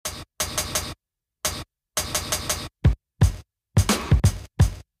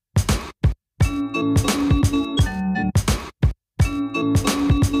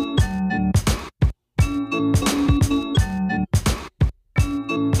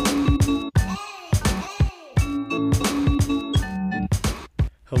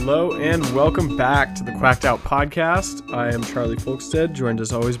Hello and welcome back to the Quacked Out Podcast. I am Charlie Folkstead, joined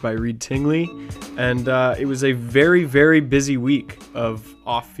as always by Reed Tingley. And it was a very, very busy week of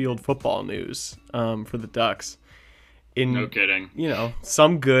off-field football news for the Ducks. No kidding. You know,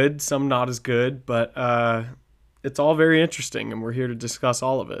 some good, some not as good, but it's all very interesting, and we're here to discuss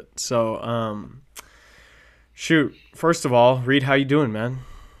all of it. So, first of all, Reed, how you doing, man?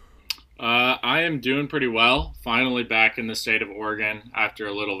 I am doing pretty well. Finally back in the state of Oregon after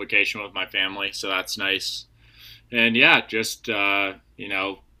a little vacation with my family, so that's nice. And yeah, just,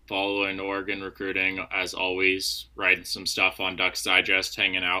 following Oregon recruiting as always, writing some stuff on Ducks Digest,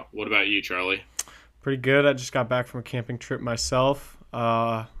 hanging out. What about you, Charlie? Pretty good. I just got back from a camping trip myself.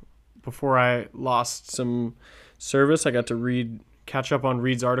 Before I lost some service, I got to catch up on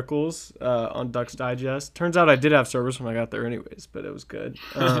Reed's articles on Ducks Digest. Turns out I did have service when I got there anyways, but it was good.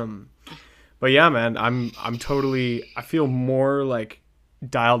 But yeah, man, I feel more like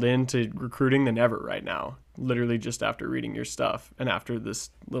dialed into recruiting than ever right now. Literally just after reading your stuff and after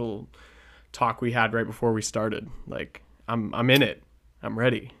this little talk we had right before we started. Like I'm in it. I'm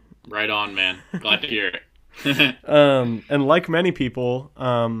ready. Right on, man. Glad to hear it. And like many people,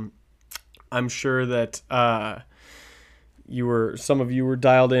 I'm sure that some of you were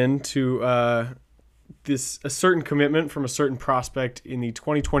dialed in to a certain commitment from a certain prospect in the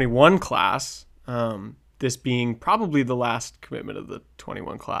 2021 class. This being probably the last commitment of the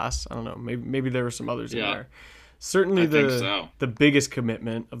 21 class. I don't know. Maybe there were some others in there. Certainly the biggest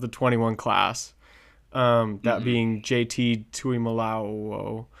commitment of the 21 class. That being JT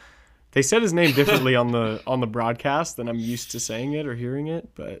Tuimoloau. They said his name differently on the broadcast than I'm used to saying it or hearing it,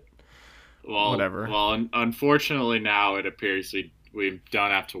 but whatever. Well, unfortunately now it appears we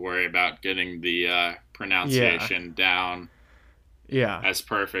don't have to worry about getting the pronunciation down as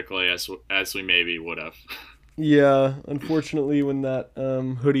perfectly as we maybe would have. Yeah, unfortunately when that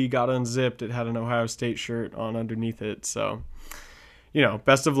hoodie got unzipped, it had an Ohio State shirt on underneath it, so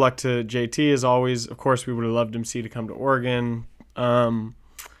best of luck to JT as always. Of course, we would have loved him to come to Oregon.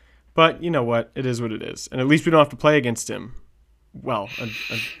 But you know what? It is what it is. And at least we don't have to play against him. Well,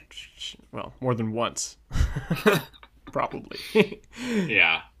 more than once. Probably.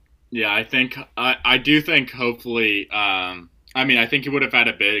 Yeah. I do think hopefully, I think he would have had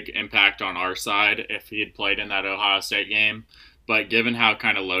a big impact on our side if he had played in that Ohio State game. But given how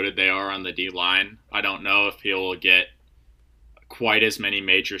kind of loaded they are on the D-line, I don't know if he'll get quite as many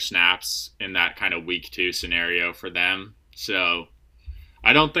major snaps in that kind of week 2 scenario for them. So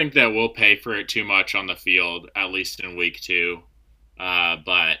I don't think that we'll pay for it too much on the field, at least in week 2.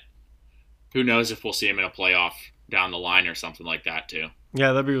 But who knows if we'll see him in a playoff down the line or something like that too.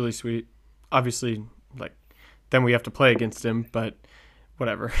 Yeah, that'd be really sweet. Obviously, then we have to play against him, but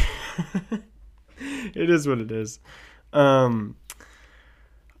whatever. It is what it is.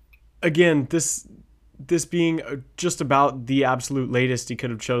 Again, this being just about the absolute latest he could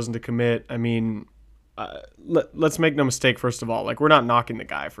have chosen to commit. I mean, let's make no mistake, first of all, we're not knocking the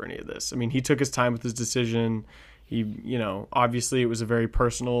guy for any of this. I mean, he took his time with his decision. He, obviously it was a very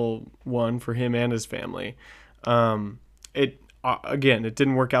personal one for him and his family. It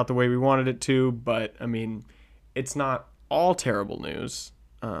didn't work out the way we wanted it to, but I mean, it's not all terrible news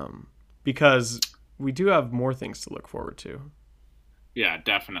because we do have more things to look forward to. Yeah,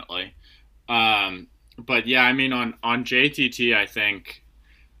 definitely. But yeah, I mean, on JTT, I think,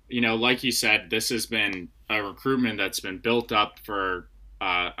 like you said, this has been a recruitment that's been built up for,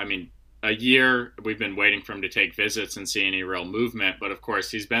 a year. We've been waiting for him to take visits and see any real movement. But of course,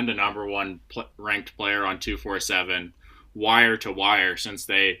 he's been the number one ranked player on 247 wire to wire since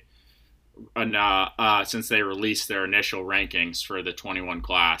they released their initial rankings for the 21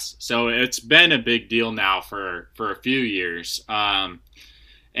 class. So it's been a big deal now for a few years. And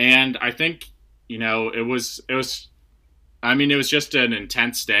I think, it was just an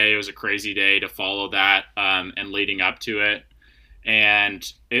intense day. It was a crazy day to follow that and leading up to it. And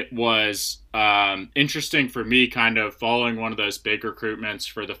it was interesting for me kind of following one of those big recruitments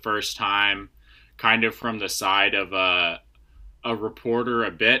for the first time, kind of from the side of a reporter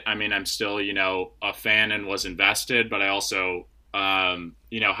a bit. I mean, I'm still, a fan and was invested, but I also,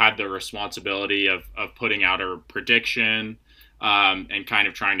 had the responsibility of putting out a prediction and kind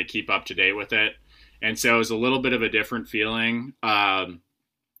of trying to keep up to date with it. And so it was a little bit of a different feeling.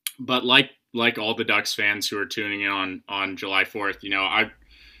 But like all the Ducks fans who are tuning in on July 4th,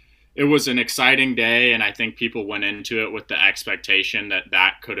 it was an exciting day, and I think people went into it with the expectation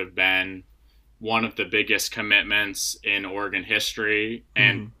that could have been one of the biggest commitments in Oregon history,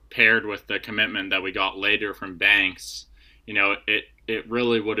 and paired with the commitment that we got later from Banks, it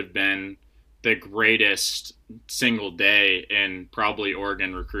really would have been the greatest single day in probably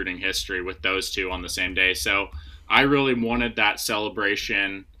Oregon recruiting history with those two on the same day. So I really wanted that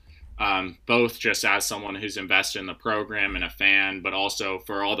celebration, both just as someone who's invested in the program and a fan, but also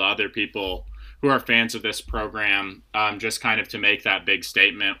for all the other people who are fans of this program, just kind of to make that big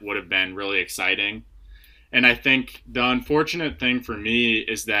statement would have been really exciting. And I think the unfortunate thing for me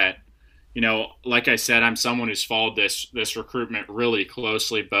is that, like I said, I'm someone who's followed this recruitment really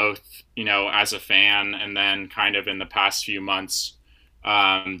closely, both, as a fan and then kind of in the past few months,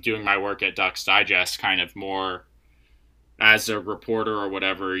 doing my work at Ducks Digest, kind of more as a reporter or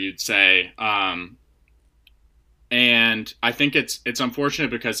whatever you'd say. And I think it's unfortunate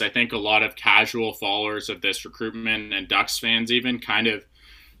because I think a lot of casual followers of this recruitment and Ducks fans even kind of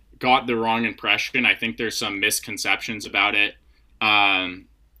got the wrong impression. I think there's some misconceptions about it.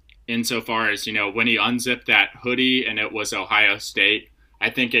 Insofar as, when he unzipped that hoodie and it was Ohio State, I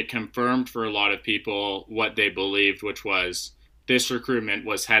think it confirmed for a lot of people what they believed, which was this recruitment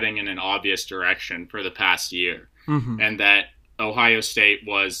was heading in an obvious direction for the past year. Mm-hmm. And that Ohio State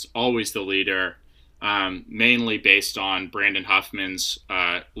was always the leader, mainly based on Brandon Huffman's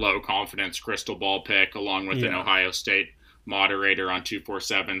low confidence crystal ball pick, along with an Ohio State moderator on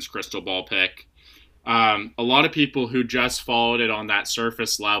 247's crystal ball pick. A lot of people who just followed it on that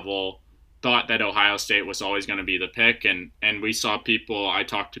surface level thought that Ohio State was always going to be the pick. And we saw I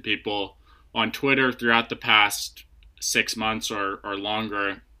talked to people on Twitter throughout the past 6 months or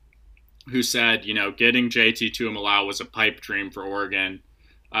longer who said, getting JT Tuimoloau was a pipe dream for Oregon,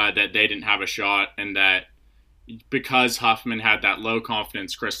 that they didn't have a shot, and that because Huffman had that low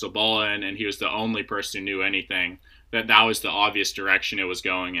confidence crystal ball in and he was the only person who knew anything, that was the obvious direction it was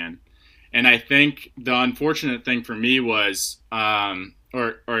going in. And I think the unfortunate thing for me was, it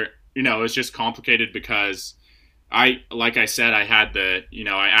was just complicated because like I said, I had I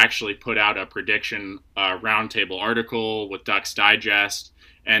actually put out a prediction roundtable article with Ducks Digest.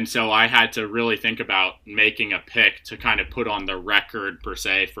 And so I had to really think about making a pick to kind of put on the record per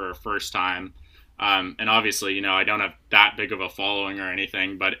se for a first time. And obviously, I don't have that big of a following or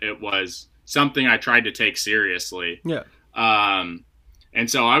anything, but it was something I tried to take seriously. Yeah. And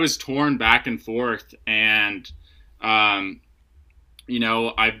so I was torn back and forth, and,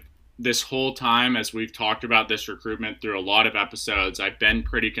 this whole time, as we've talked about this recruitment through a lot of episodes, I've been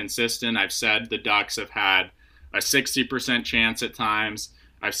pretty consistent. I've said the Ducks have had a 60% chance at times.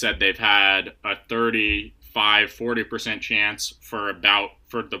 I've said they've had a 40% chance for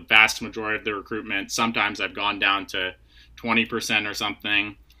the vast majority of the recruitment. Sometimes I've gone down to 20% or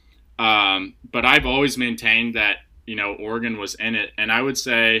something. But I've always maintained that, Oregon was in it. And I would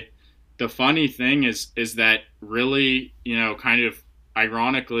say the funny thing is that really, kind of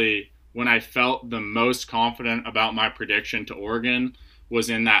ironically, when I felt the most confident about my prediction to Oregon was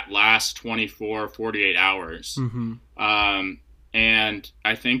in that last 48 hours. Mm-hmm. And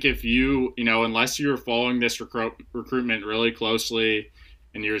I think if unless you're following this recruitment really closely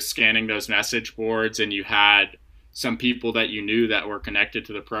and you're scanning those message boards and you had some people that you knew that were connected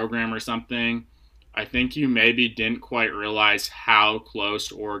to the program or something, I think you maybe didn't quite realize how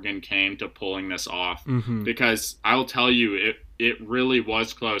close Oregon came to pulling this off. Mm-hmm. Because I'll tell you, it really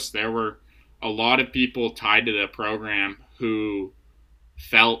was close. There were a lot of people tied to the program who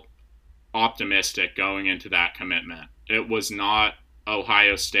felt optimistic going into that commitment. It was not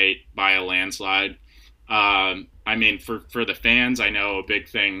Ohio State by a landslide. For the fans, I know a big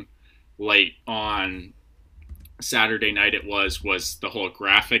thing late on Saturday night was the whole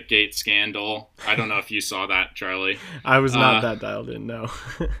Graphic Gate scandal. I don't know if you saw that, Charlie. I was not that dialed in, no.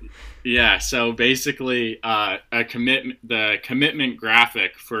 Yeah, so basically the commitment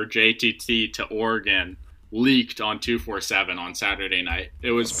graphic for JTT to Oregon leaked on 247 on Saturday night.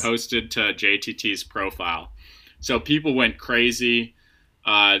 It was posted to JTT's profile. So people went crazy.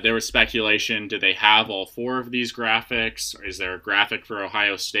 There was speculation, do they have all four of these graphics? Is there a graphic for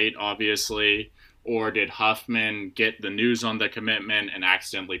Ohio State, obviously? Or did Huffman get the news on the commitment and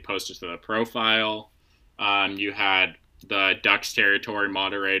accidentally post it to the profile? You had the Ducks territory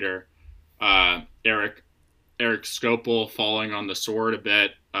moderator, Eric Scopel, falling on the sword a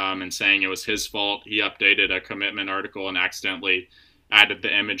bit and saying it was his fault. He updated a commitment article and accidentally added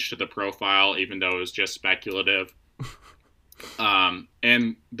the image to the profile, even though it was just speculative.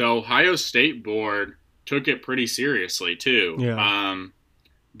 And the Ohio State board took it pretty seriously, too. Yeah.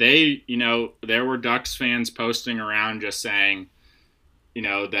 There were Ducks fans posting around just saying,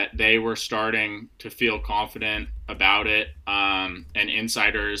 that they were starting to feel confident about it. And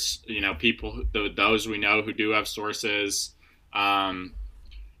insiders, people, those we know who do have sources, and,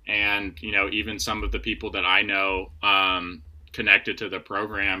 even some of the people that I know, connected to the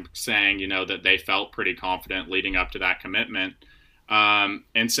program saying, that they felt pretty confident leading up to that commitment.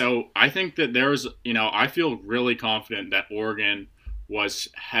 And so I think that I feel really confident that Oregon was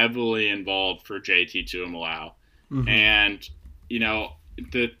heavily involved for JT Tuimoloau. Mm-hmm. And,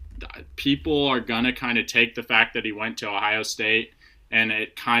 the people are going to kind of take the fact that he went to Ohio State, and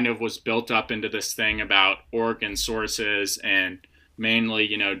it kind of was built up into this thing about Oregon sources, and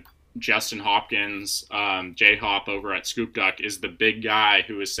mainly, Justin Hopkins, J-Hop over at Scoop Duck, is the big guy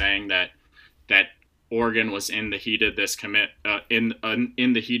who is saying that Oregon was in the heat of this in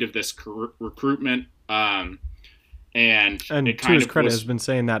the heat of this recruitment. And to his credit, has been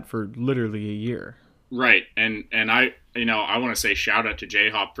saying that for literally a year. Right. And I want to say shout out to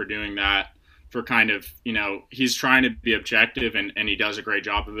J-Hop for doing that, for kind of, he's trying to be objective, and he does a great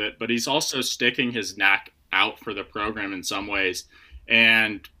job of it, but he's also sticking his neck out for the program in some ways,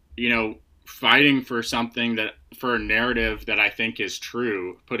 and, fighting for for a narrative that I think is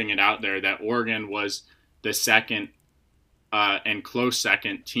true, putting it out there that Oregon was the second and close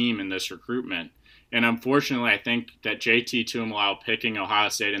second team in this recruitment. And unfortunately, I think that JT Tuimoloau picking Ohio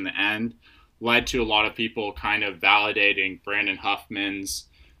State in the end led to a lot of people kind of validating Brandon Huffman's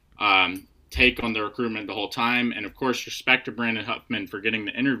take on the recruitment the whole time. And of course, respect to Brandon Huffman for getting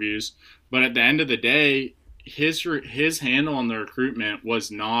the interviews. But at the end of the day, his handle on the recruitment was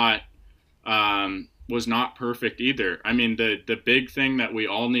not perfect either. I mean, the big thing that we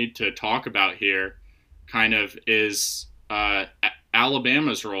all need to talk about here kind of is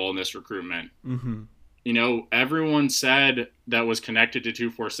Alabama's role in this recruitment. Mm-hmm. Everyone said that was connected to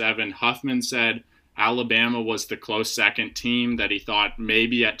 247. Huffman said Alabama was the close second team that he thought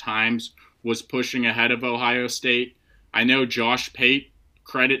maybe at times was pushing ahead of Ohio State. I know Josh Pate,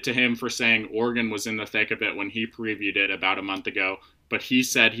 credit to him for saying Oregon was in the thick of it when he previewed it about a month ago, but he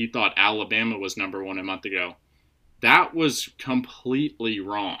said he thought Alabama was number one a month ago. That was completely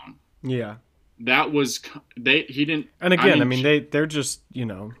wrong. Yeah. That was he didn't. And again, they're just,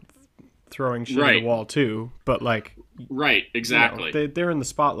 throwing shit at the wall too, but like, right, exactly. They're in the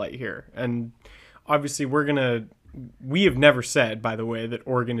spotlight here, and obviously we have never said, by the way, that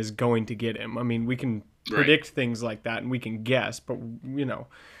Oregon is going to get him. I mean, we can predict things like that and we can guess, but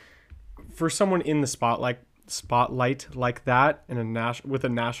for someone in the spotlight like that in with a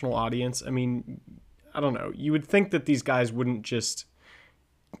national audience, I mean, I don't know, you would think that these guys wouldn't just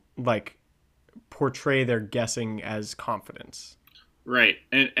like portray their guessing as confidence. Right.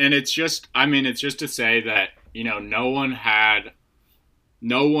 And it's just to say that,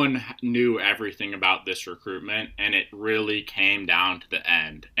 no one knew everything about this recruitment, and it really came down to the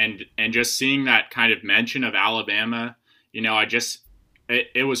end. And just seeing that kind of mention of Alabama,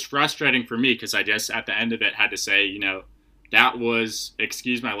 it was frustrating for me, because I just at the end of it had to say, that was,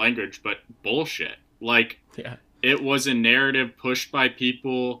 excuse my language, but bullshit. Like, yeah. It was a narrative pushed by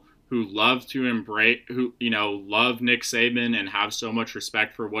people who love to love Nick Saban and have so much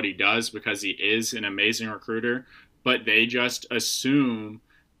respect for what he does, because he is an amazing recruiter, but they just assume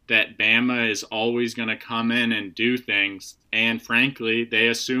that Bama is always going to come in and do things. And frankly, they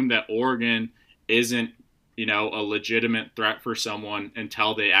assume that Oregon isn't, a legitimate threat for someone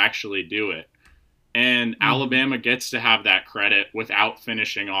until they actually do it. And Alabama gets to have that credit without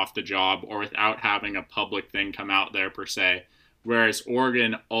finishing off the job or without having a public thing come out there per se. Whereas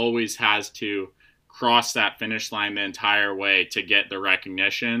Oregon always has to cross that finish line the entire way to get the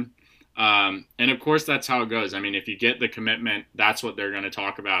recognition. And of course, that's how it goes. I mean, if you get the commitment, that's what they're going to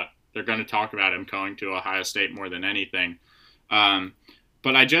talk about. They're going to talk about him going to Ohio State more than anything.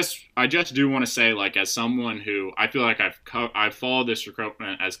 But I just do want to say, like, as someone who I feel like I've followed this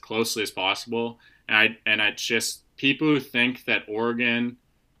recruitment as closely as possible, and it's just people who think that Oregon,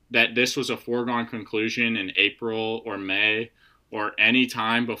 that this was a foregone conclusion in April or May or any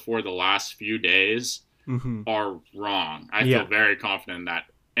time before the last few days are wrong. I feel very confident in that.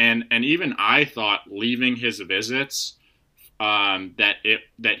 And even I thought leaving his visits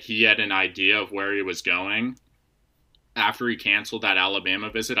that he had an idea of where he was going. After he canceled that Alabama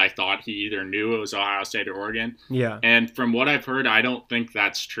visit, I thought he either knew it was Ohio State or Oregon. Yeah. And from what I've heard, I don't think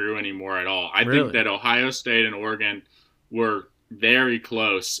that's true anymore at all. I think that Ohio State and Oregon were very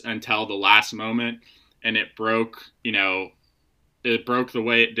close until the last moment, and it broke the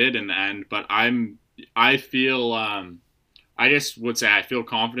way it did in the end. But I just would say I feel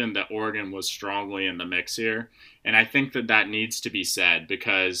confident that Oregon was strongly in the mix here. And I think that needs to be said,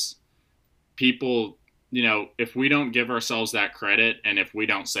 because people, if we don't give ourselves that credit, and if we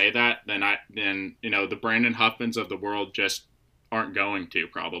don't say that, then the Brandon Huffmans of the world just aren't going to,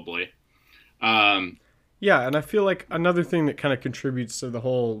 probably. Yeah, and I feel like another thing that kind of contributes to the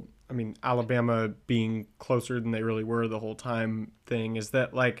whole I mean, Alabama being closer than they really were the whole time thing is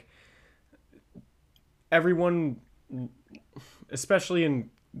that, like, everyone, especially in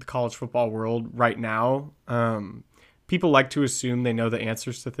the college football world right now, people like to assume they know the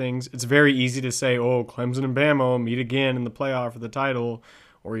answers to things. It's very easy to say, oh, Clemson and Bama will meet again in the playoff for the title,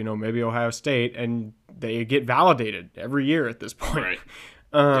 or, maybe Ohio State, and they get validated every year at this point. Right.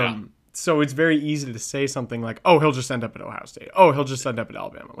 Yeah. So it's very easy to say something like, oh, he'll just end up at Ohio State. Oh, he'll just end up at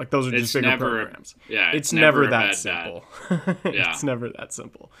Alabama. Like, those are just bigger programs. Yeah, it's never that simple. Yeah. It's never that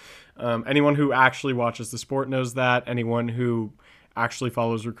simple. Anyone who actually watches the sport knows that. Anyone who actually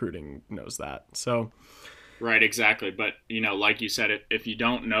follows recruiting knows that. So, right, exactly. But, like you said, if you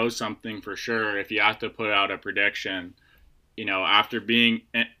don't know something for sure, if you have to put out a prediction, after being,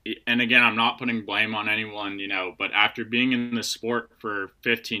 and again, I'm not putting blame on anyone, but after being in the sport for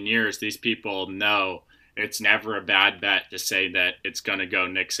 15 years, these people know it's never a bad bet to say that it's going to go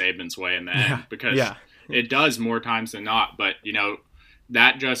Nick Saban's way in the end, because it does more times than not. But,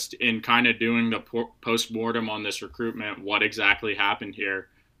 that just in kind of doing the post-mortem on this recruitment, what exactly happened here,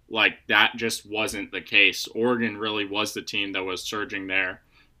 like that just wasn't the case. Oregon really was the team that was surging there.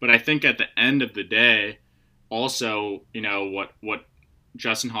 But I think at the end of the day, also, what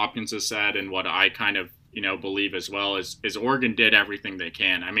Justin Hopkins has said and what I kind of, believe as well is Oregon did everything they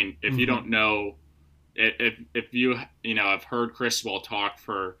can. I mean, if you don't know, if you, have heard Cristobal talk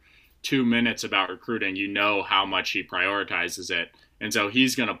for 2 minutes about recruiting, how much he prioritizes it. And so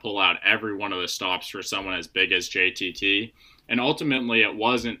he's going to pull out every one of the stops for someone as big as JTT. And ultimately, it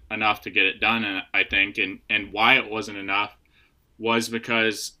wasn't enough to get it done, I think. And why it wasn't enough was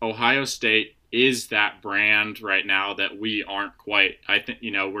because Ohio State is that brand right now that we aren't quite. I think,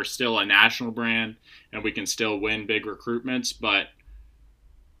 we're still a national brand and we can still win big recruitments, but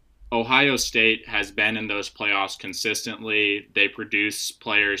Ohio State has been in those playoffs consistently. They produce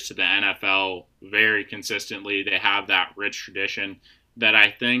players to the NFL very consistently. They have that rich tradition that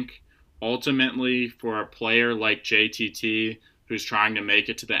I think ultimately for a player like JTT who's trying to make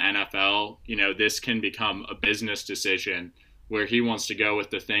it to the NFL, this can become a business decision where he wants to go with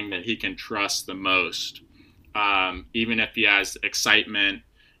the thing that he can trust the most. Even if he has excitement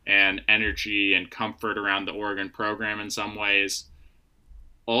and energy and comfort around the Oregon program in some ways,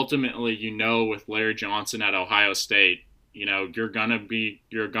 ultimately, with Larry Johnson at Ohio State, you're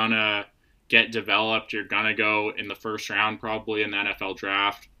gonna get developed. You're gonna go in the first round, probably in the NFL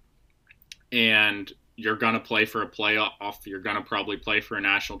draft, and you're gonna play for a playoff. You're gonna probably play for a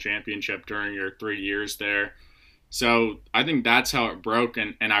national championship during your 3 years there. So I think that's how it broke,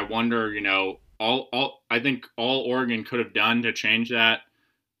 and I wonder, I think all Oregon could have done to change that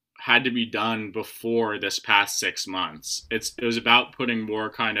had to be done before this past 6 months. It was about putting more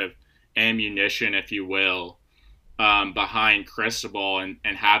kind of ammunition, if you will, behind Cristobal and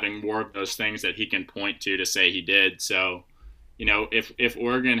having more of those things that he can point to say he did. So, if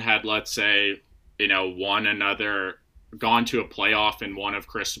Oregon had, let's say, gone to a playoff in one of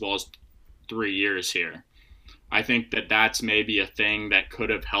Cristobal's 3 years here, I think that that's maybe a thing that could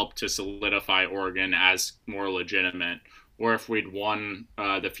have helped to solidify Oregon as more legitimate. Or if we'd won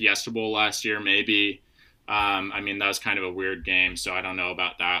the Fiesta Bowl last year, maybe. I mean, that was kind of a weird game, so I don't know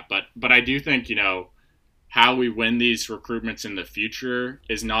about that. But I do think, how we win these recruitments in the future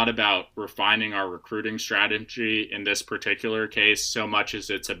is not about refining our recruiting strategy in this particular case so much as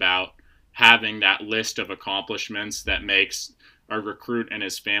it's about having that list of accomplishments that makes our recruit and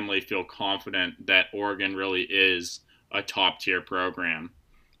his family feel confident that Oregon really is a top-tier program.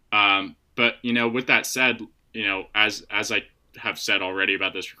 But, with that said, as I have said already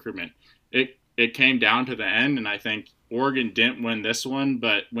about this recruitment, it came down to the end, and I think Oregon didn't win this one,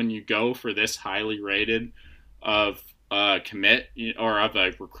 but when you go for this highly rated of a commit or of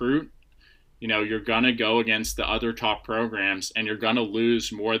a recruit, you're going to go against the other top programs and you're going to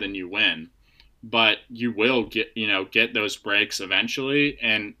lose more than you win. But you will get those breaks eventually.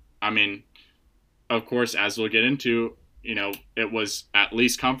 And I mean, of course, as we'll get into, it was at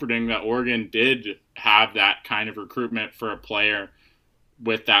least comforting that Oregon did have that kind of recruitment for a player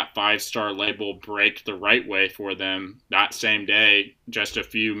with that 5-star label break the right way for them that same day, just a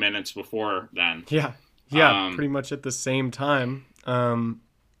few minutes before then. Yeah, pretty much at the same time.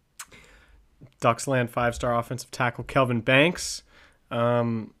 Ducks land 5-star offensive tackle Kelvin Banks.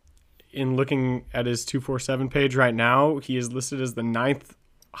 In looking at his 247 page right now, he is listed as the 9th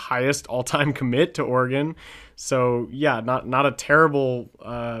highest all-time commit to Oregon. So yeah, not a terrible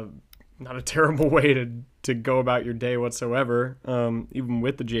way to go about your day whatsoever. Even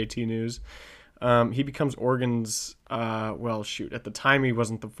with the JT news, he becomes Oregon's. At the time he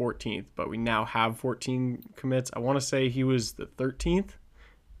wasn't the 14th, but we now have 14 commits. I want to say he was the 13th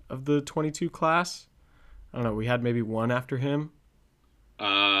of the 22 class. I don't know. We had maybe one after him.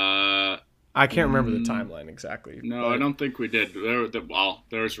 I can't remember the timeline exactly. No, I don't think we did.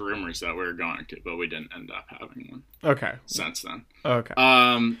 There was rumors that we were going to, but we didn't end up having one. Okay. Since then. Okay.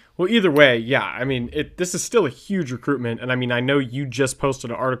 Well, either way, yeah. I mean, this is still a huge recruitment, and I mean, I know you just posted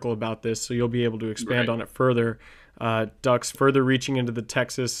an article about this, so you'll be able to expand on it further. Ducks further reaching into the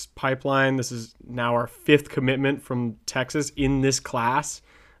Texas pipeline. This is now our 5th commitment from Texas in this class.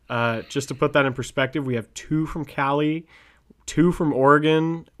 Just to put that in perspective, we have 2 from Cali, 2 from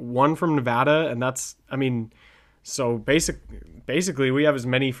Oregon, 1 from Nevada, and that's, I mean, so basically we have as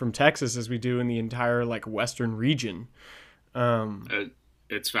many from Texas as we do in the entire like western region.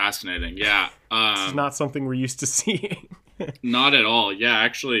 It's fascinating, yeah. This is not something we're used to seeing. Not at all. Yeah,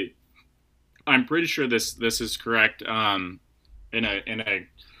 actually, I'm pretty sure this is correct. In a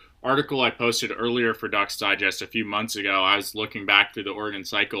article I posted earlier for Ducks Digest a few months ago, I was looking back through the Oregon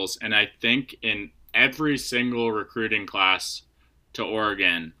cycles, and I think in every single recruiting class to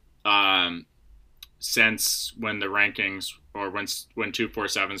Oregon, since when the rankings or when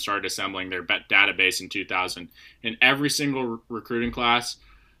 247 started assembling their database in 2000, in every single recruiting class,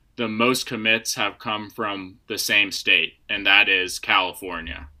 the most commits have come from the same state, and that is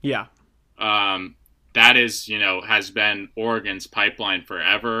California. Yeah. That is, has been Oregon's pipeline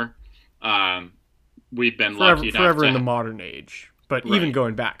forever. We've been lucky enough forever in the modern age. But even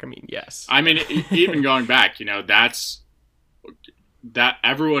going back, I mean, yes. I mean, even going back, that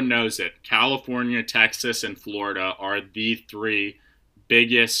everyone knows it. California, Texas, and Florida are the 3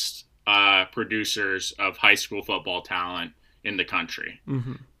 biggest producers of high school football talent in the country.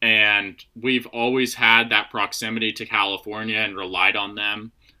 Mm-hmm. And we've always had that proximity to California and relied on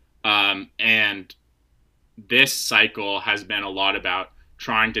them. And this cycle has been a lot about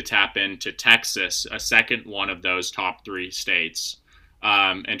trying to tap into Texas, a second one of those top 3 states,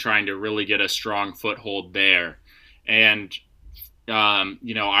 and trying to really get a strong foothold there. And,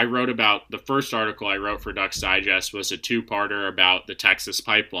 I wrote about the first article I wrote for Ducks Digest was a 2-parter about the Texas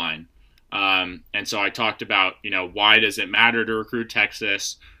pipeline. And so I talked about, why does it matter to recruit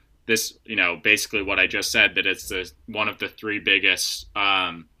Texas? This, basically what I just said, that it's one of the 3 biggest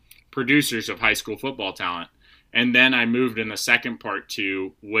producers of high school football talent. And then I moved in the second part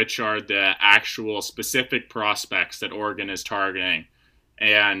to which are the actual specific prospects that Oregon is targeting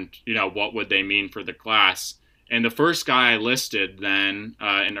and, what would they mean for the class. And the first guy I listed then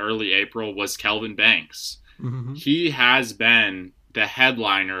in early April was Kelvin Banks. Mm-hmm. He has been the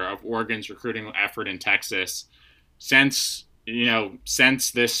headliner of Oregon's recruiting effort in Texas since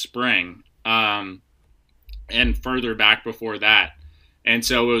this spring and further back before that. And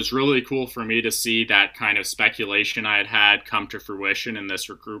so it was really cool for me to see that kind of speculation I had come to fruition in this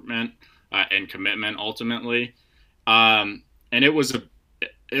recruitment and commitment ultimately. And it was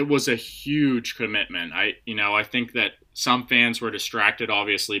a huge commitment. I think that some fans were distracted,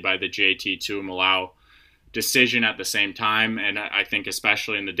 obviously, by the JT Tuimoloau decision at the same time. And I think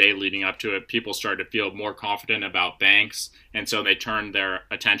especially in the day leading up to it, people started to feel more confident about Banks. And so they turned their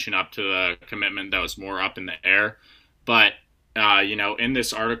attention up to the commitment that was more up in the air. But in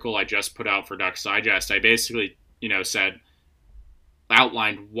this article I just put out for Ducks Digest, I basically,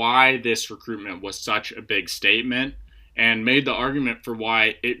 outlined why this recruitment was such a big statement and made the argument for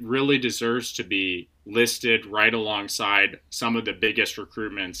why it really deserves to be listed right alongside some of the biggest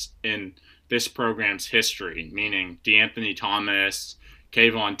recruitments in this program's history, meaning DeAnthony Thomas,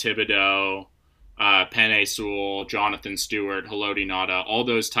 Kayvon Thibodeau, Penei Sewell, Jonathan Stewart, Haloti Ngata, all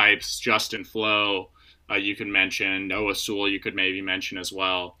those types, Justin Flo, you can mention, Noah Sewell you could maybe mention as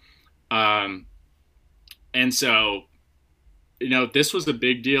well. And so, this was a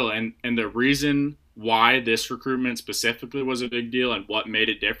big deal. And the reason why this recruitment specifically was a big deal and what made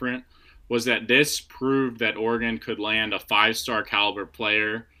it different was that this proved that Oregon could land a 5-star caliber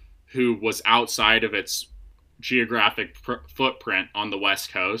player who was outside of its geographic footprint on the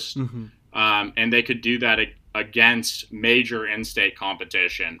West Coast. Mm-hmm. And they could do that against major in-state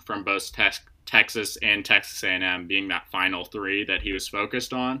competition from both Texas and Texas A&M being that final 3 that he was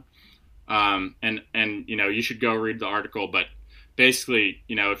focused on. And you should go read the article, but basically,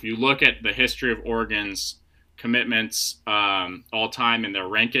 if you look at the history of Oregon's commitments all time in their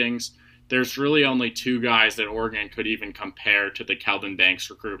rankings, there's really only 2 guys that Oregon could even compare to the Kelvin Banks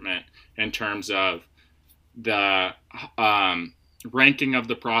recruitment in terms of the ranking of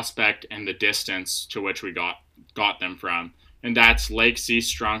the prospect and the distance to which we got them from. And that's Lake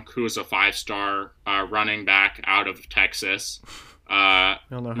Seastrunk, who is a 5-star running back out of Texas.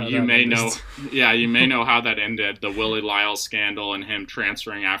 You may know how that ended, the Willie Lyles scandal and him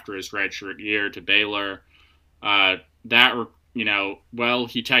transferring after his redshirt year to Baylor. That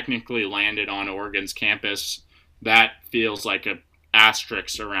he technically landed on Oregon's campus. That feels like a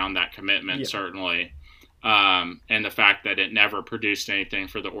asterisk around that commitment, Yeah. certainly. And the fact that it never produced anything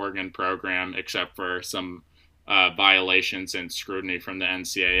for the Oregon program except for some violations and scrutiny from the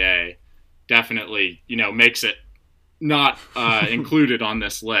NCAA definitely, makes it not included on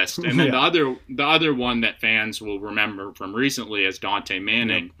this list. And then Yeah. the other one that fans will remember from recently is Dante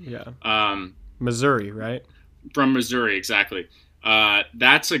Manning. Yep. Yeah. Missouri, right? From Missouri, exactly.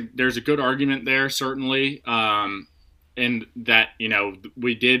 There's a good argument there, certainly, in that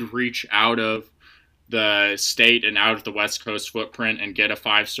we did reach out of the state and out of the West Coast footprint and get a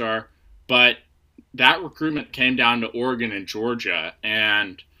 5-star, but that recruitment came down to Oregon and Georgia,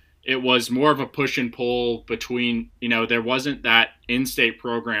 and it was more of a push and pull between, there wasn't that in-state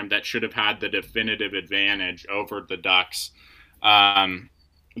program that should have had the definitive advantage over the Ducks.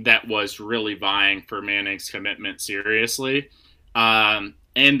 That was really vying for Manning's commitment seriously. And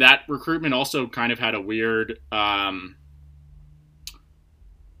that recruitment also kind of had a weird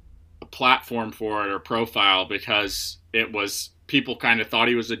platform for it or profile, because it was, people kind of thought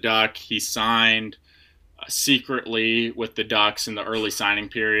he was a Duck. He signed secretly with the Ducks in the early signing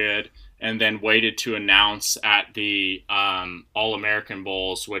period, and then waited to announce at the All-American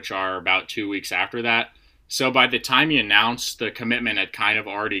Bowls, which are about 2 weeks after that. So by the time he announced, the commitment had kind of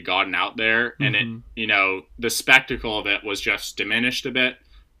already gotten out there, and the spectacle of it was just diminished a bit.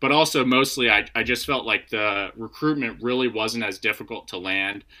 But also mostly I just felt like the recruitment really wasn't as difficult to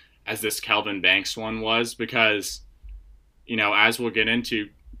land as this Kelvin Banks one was, because, as we'll get into,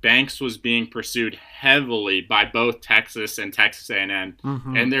 Banks was being pursued heavily by both Texas and Texas A&M.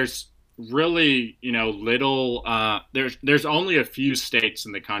 And there's really, little, there's only a few states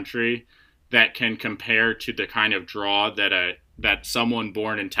in the country that can compare to the kind of draw that someone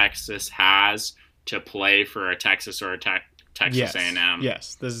born in Texas has to play for a Texas or a Texas A&M.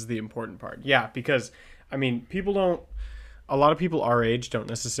 Yes, this is the important part. Yeah, because a lot of people our age don't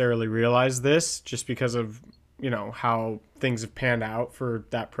necessarily realize this, just because of how things have panned out for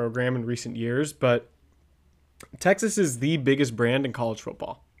that program in recent years. But Texas is the biggest brand in college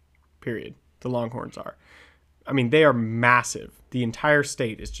football, period. The Longhorns are. I mean, they are massive. The entire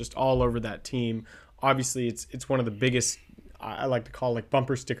state is just all over that team. Obviously, it's one of the biggest, I like to call, like,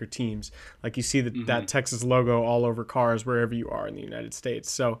 bumper sticker teams. Like, you see that Texas logo all over cars wherever you are in the United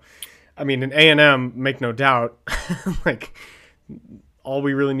States. So, I mean, in A&M, make no doubt, like, all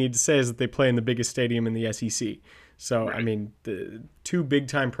we really need to say is that they play in the biggest stadium in the SEC. So, right. I mean, the two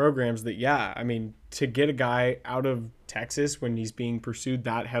big-time programs that, to get a guy out of Texas when he's being pursued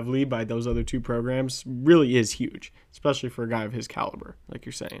that heavily by those other two programs really is huge, especially for a guy of his caliber, like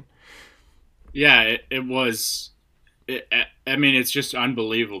you're saying. Yeah, it was. It's just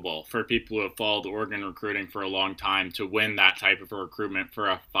unbelievable for people who have followed Oregon recruiting for a long time to win that type of a recruitment for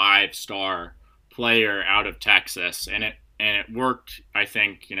a 5-star player out of Texas. And it worked, I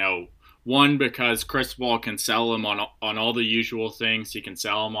think, one, because Cristobal can sell him on all the usual things. He can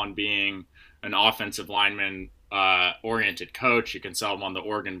sell him on being an offensive lineman oriented coach. You can sell him on the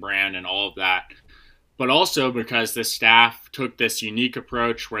Oregon brand and all of that. But also because the staff took this unique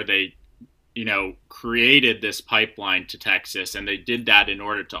approach where they, created this pipeline to Texas, and they did that in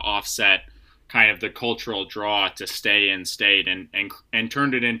order to offset kind of the cultural draw to stay in state, and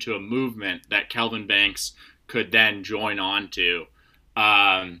turned it into a movement that Kelvin Banks could then join on to.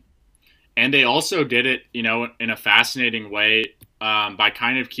 And they also did it, in a fascinating way, by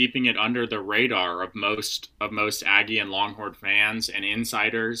kind of keeping it under the radar of most Aggie and Longhorn fans and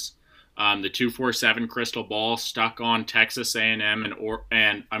insiders. The 247 crystal ball stuck on Texas A&M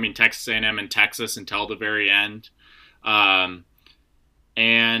and Texas A&M and Texas until the very end. And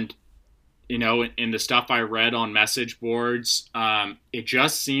in the stuff I read on message boards, it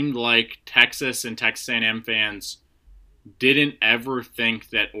just seemed like Texas and Texas A&M fans didn't ever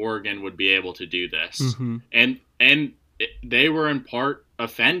think that Oregon would be able to do this. And they were in part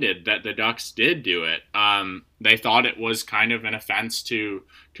offended that the Ducks did do it. They thought it was kind of an offense to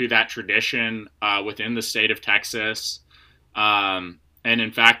that tradition within the state of Texas. And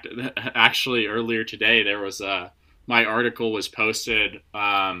in fact, actually earlier today, there was my article was posted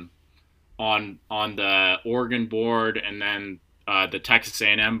on the Oregon board, and then the Texas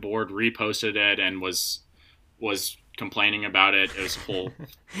A&M board reposted it and was complaining about it. It was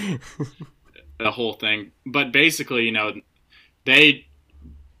the whole thing. But basically,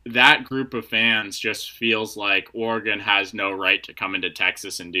 that group of fans just feels like Oregon has no right to come into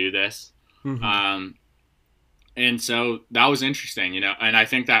Texas and do this. And so that was interesting, and I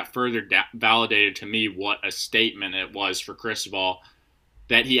think that further validated to me what a statement it was for Cristobal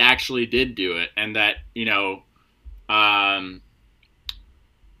that he actually did do it, and that, um,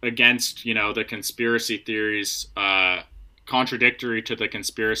 against, the conspiracy theories, contradictory to the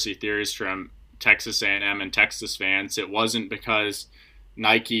conspiracy theories from Texas A&M and Texas fans. It wasn't because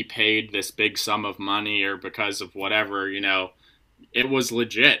Nike paid this big sum of money or because of whatever, it was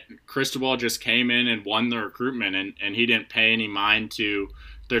legit. Cristobal just came in and won the recruitment, and he didn't pay any mind to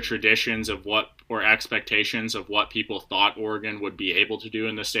the traditions of what or expectations of what people thought Oregon would be able to do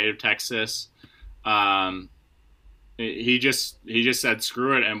in the state of Texas. Um, he just said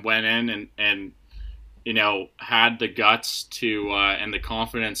screw it and went in and had the guts to and the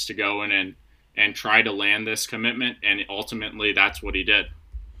confidence to go in and try to land this commitment, and ultimately that's what he did.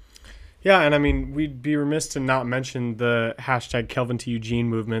 Yeah, and I mean, we'd be remiss to not mention the hashtag Kelvin to Eugene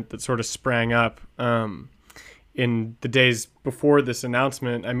movement that sort of sprang up in the days before this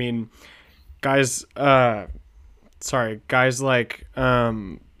announcement. I mean, guys like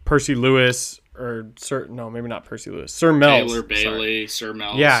Percy Lewis, maybe not Percy Lewis, Sir Mells. Taylor Bailey, Sir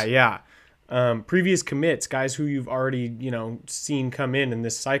Mells. Yeah. Previous commits, guys who you've already, seen come in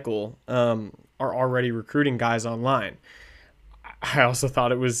this cycle, are already recruiting guys online. I also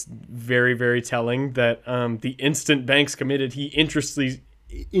thought it was very, very telling that the instant Banks committed, he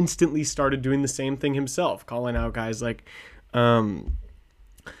instantly started doing the same thing himself, calling out guys like, I think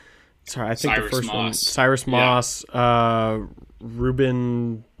Cyrus the first Moss. one, Cyrus Moss,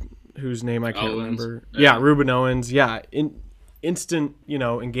 Ruben, whose name I can't remember. Yeah, Ruben Owens. Yeah, instant,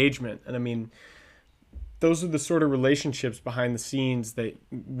 engagement. And I mean, those are the sort of relationships behind the scenes that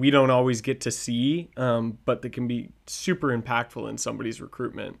we don't always get to see, but that can be super impactful in somebody's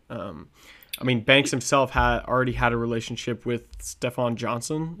recruitment. I mean, Banks himself already had a relationship with Stephon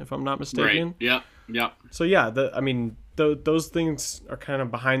Johnson, if I'm not mistaken. Right. Yeah. So yeah, those things are kind of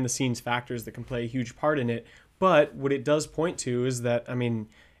behind the scenes factors that can play a huge part in it. But what it does point to is that, I mean,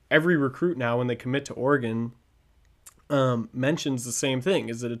 every recruit now, when they commit to Oregon, mentions the same thing,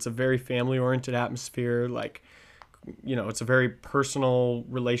 is that it's a very family-oriented atmosphere. Like, it's a very personal,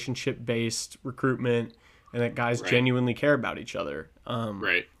 relationship-based recruitment, and that guys genuinely care about each other.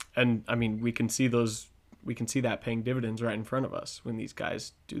 Right. And I mean, we can see that paying dividends right in front of us when these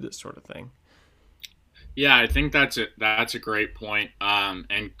guys do this sort of thing. Yeah, I think that's a great point.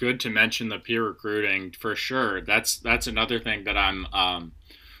 And good to mention the peer recruiting for sure. That's another thing that I'm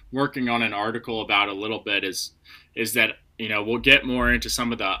working on an article about a little bit is that, we'll get more into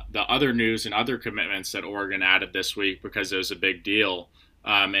some of the other news and other commitments that Oregon added this week, because it was a big deal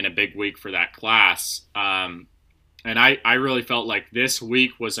and a big week for that class. And I really felt like this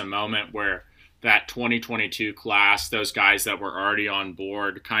week was a moment where that 2022 class, those guys that were already on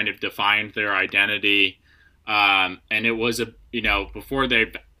board, kind of defined their identity. And it was before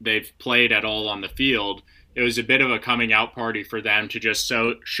they've played at all on the field, it was a bit of a coming out party for them to just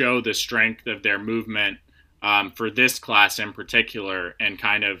show the strength of their movement for this class in particular. And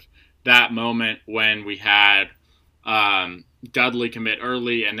kind of that moment when we had Dudley commit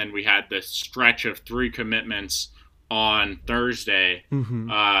early, and then we had the stretch of 3 commitments on Thursday,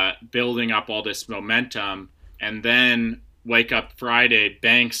 building up all this momentum. And then wake up Friday,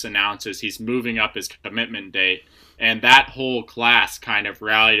 Banks announces he's moving up his commitment date. And that whole class kind of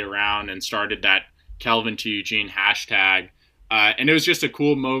rallied around and started that Kelvin to Eugene hashtag. And it was just a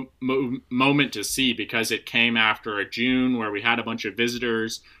cool moment to see, because it came after a June where we had a bunch of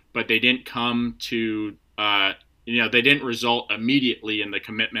visitors, but they didn't come to, they didn't result immediately in the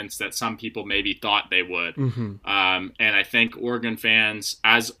commitments that some people maybe thought they would. And I think Oregon fans,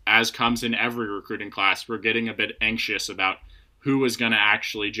 as comes in every recruiting class, we're getting a bit anxious about who is going to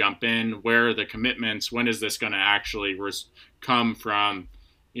actually jump in, where are the commitments, when is this going to actually come from,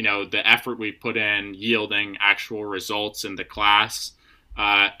 the effort we put in yielding actual results in the class.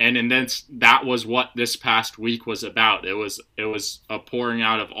 And then that was what this past week was about. It was a pouring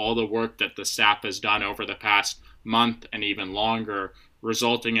out of all the work that the staff has done over the past month and even longer,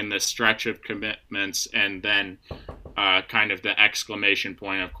 resulting in this stretch of commitments. And then kind of the exclamation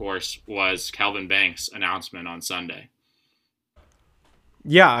point, of course, was Kelvin Banks' announcement on Sunday.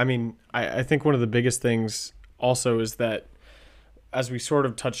 Yeah, I mean, I think one of the biggest things also is that, as we sort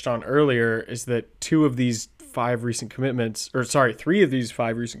of touched on earlier, is that 3 of these 5 recent commitments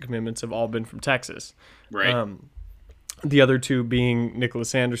have all been from Texas. Right. The other 2 being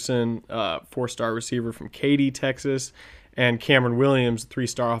Nicholas Anderson, 4-star receiver from Katy, Texas, and Cameron Williams,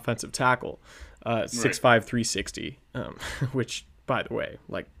 3-star offensive tackle, 6'5", 360, which, by the way,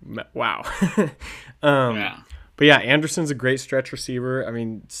 like, wow. Yeah. But yeah, Anderson's a great stretch receiver. I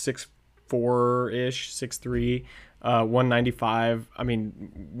mean, 6'4"-ish, 6'3", 195. I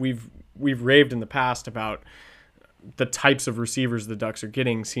mean, we've raved in the past about the types of receivers the Ducks are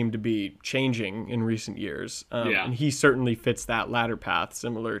getting seem to be changing in recent years. Yeah. And he certainly fits that latter path,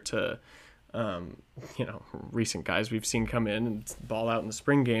 similar to, recent guys we've seen come in and ball out in the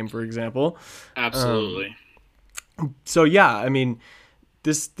spring game, for example. Absolutely. So, yeah, I mean,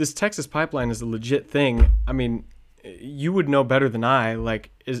 this Texas pipeline is a legit thing. I mean, you would know better than I.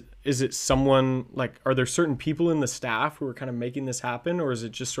 Like, is it someone, like, are there certain people in the staff who are kind of making this happen, or is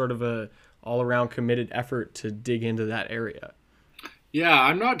it just sort of a all-around committed effort to dig into that area? Yeah,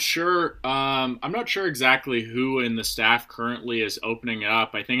 I'm not sure. I'm not sure exactly who in the staff currently is opening it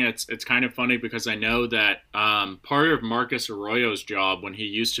up. I think it's kind of funny because I know that part of Marcus Arroyo's job when he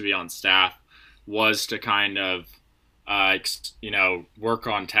used to be on staff was to kind of work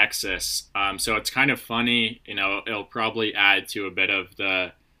on Texas. So it's kind of funny. It'll probably add to a bit of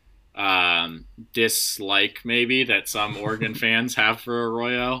the dislike maybe that some Oregon fans have for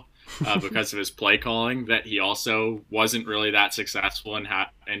Arroyo. Because of his play calling, that he also wasn't really that successful in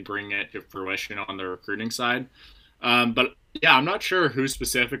bringing it to fruition on the recruiting side. But yeah, I'm not sure who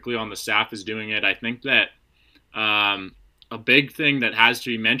specifically on the staff is doing it. I think that a big thing that has to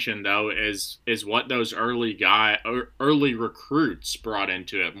be mentioned though is what those early recruits brought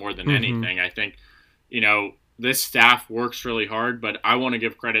into it more than anything. I think this staff works really hard, but I want to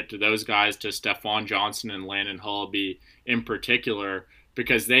give credit to those guys, to Stephon Johnson and Landon Hullaby in particular,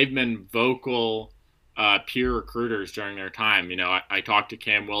 because they've been vocal peer recruiters during their time. I talked to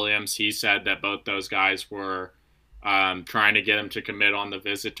Cam Williams. He said that both those guys were trying to get him to commit on the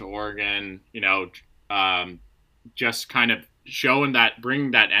visit to Oregon, just kind of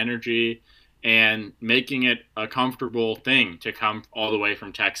bringing that energy and making it a comfortable thing to come all the way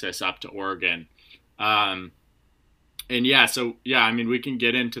from Texas up to Oregon. And yeah, so yeah, I mean, we can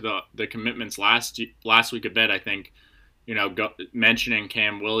get into the commitments last week a bit, I think. Mentioning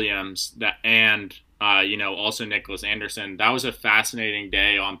Cam Williams and also Nicholas Anderson. That was a fascinating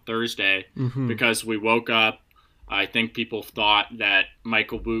day on Thursday because we woke up. I think people thought that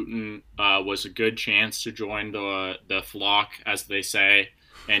Michael Wooten was a good chance to join the flock, as they say,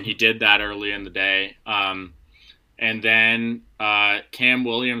 and he did that early in the day. And then Cam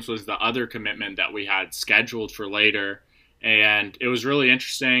Williams was the other commitment that we had scheduled for later. And it was really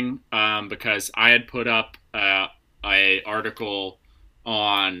interesting because I had put up a article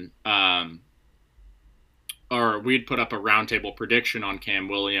on or we'd put up a roundtable prediction on Cam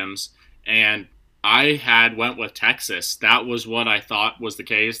Williams, and I went with Texas. That was what I thought was the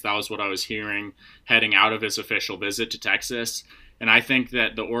case. That was what I was hearing heading out of his official visit to Texas. And I think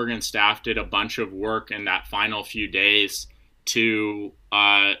that the Oregon staff did a bunch of work in that final few days to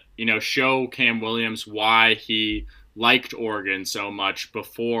show Cam Williams why he liked Oregon so much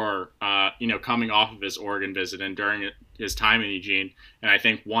before, coming off of his Oregon visit and during his time in Eugene. And I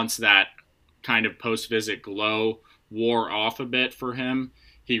think once that kind of post-visit glow wore off a bit for him,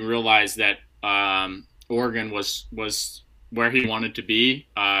 he realized that Oregon was where he wanted to be,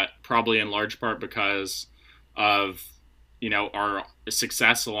 probably in large part because of, our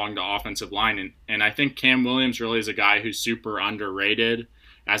success along the offensive line. And I think Cam Williams really is a guy who's super underrated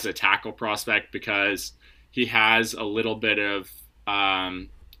as a tackle prospect because he has a little bit of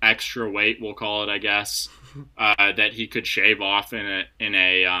extra weight, we'll call it, I guess, that he could shave off in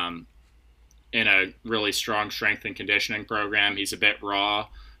a really strong strength and conditioning program. He's a bit raw,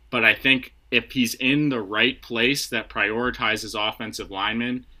 but I think if he's in the right place that prioritizes offensive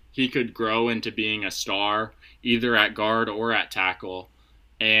linemen, he could grow into being a star either at guard or at tackle.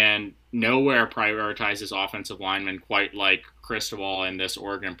 And nowhere prioritizes offensive linemen quite like Cristobal in this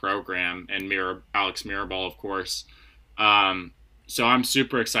Oregon program, and Alex Mirabal, of course. So I'm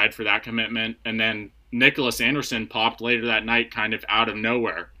super excited for that commitment. And then Nicholas Anderson popped later that night kind of out of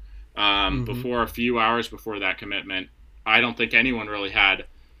nowhere. Before a few hours before that commitment, I don't think anyone really had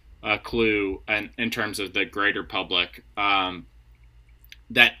a clue in terms of the greater public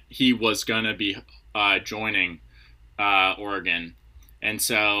that he was going to be joining Oregon. And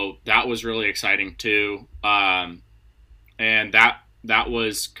so that was really exciting too. And that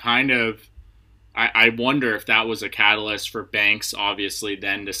was kind of, I wonder if that was a catalyst for Banks obviously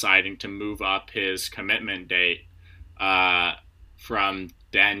then deciding to move up his commitment date from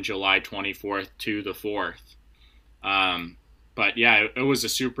then July 24th to the 4th. But yeah, it was a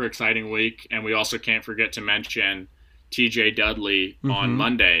super exciting week. And we also can't forget to mention TJ Dudley on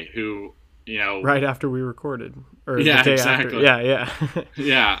Monday, who, right after we recorded. Or yeah, the day exactly. After. Yeah.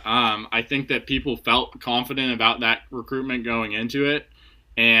 Yeah. I think that people felt confident about that recruitment going into it.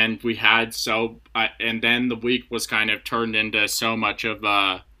 And we had and then the week was kind of turned into so much of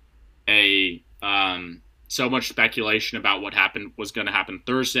a so much speculation about what happened was going to happen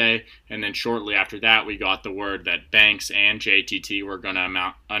Thursday, and then shortly after that, we got the word that Banks and JTT were going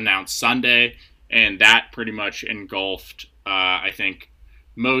to announce Sunday, and that pretty much engulfed, I think,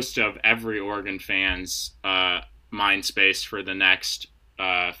 most of every Oregon fan's mind space for the next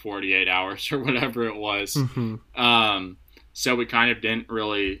 48 hours or whatever it was. Mm-hmm. So we kind of didn't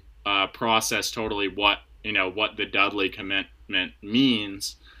really process totally what the Dudley commitment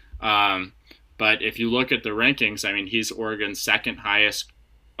means. But if you look at the rankings, I mean, he's Oregon's second highest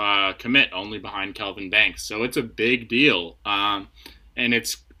commit, only behind Kelvin Banks. So it's a big deal. And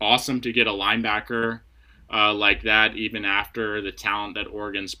it's awesome to get a linebacker like that, even after the talent that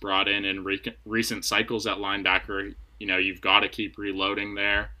Oregon's brought in recent cycles at linebacker. You've got to keep reloading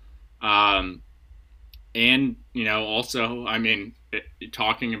there. And, also, I mean,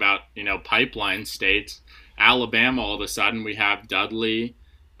 talking about, pipeline states, Alabama, all of a sudden we have Dudley,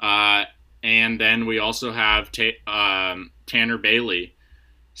 and then we also have Tanner Bailey.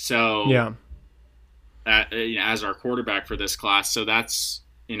 So, yeah, as our quarterback for this class. So that's,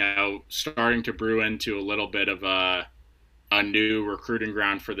 starting to brew into a little bit of a new recruiting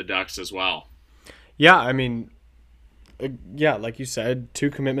ground for the Ducks as well. Yeah, I mean, like you said, 2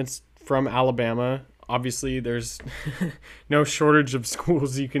 commitments from Alabama. Obviously, there's no shortage of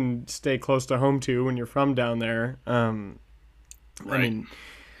schools you can stay close to home to when you're from down there. Right. I mean,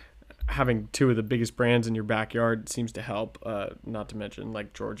 having 2 of the biggest brands in your backyard seems to help. Not to mention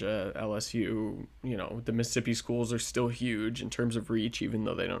like Georgia, LSU. The Mississippi schools are still huge in terms of reach, even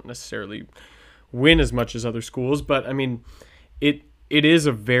though they don't necessarily win as much as other schools. But I mean, it is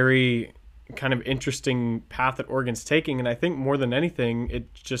a very kind of interesting path that Oregon's taking, and I think more than anything,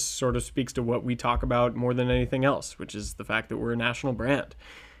 it just sort of speaks to what we talk about more than anything else, which is the fact that we're a national brand,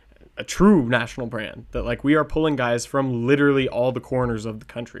 a true national brand, that like we are pulling guys from literally all the corners of the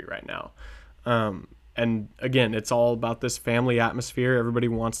country right now. And again, it's all about this family atmosphere. Everybody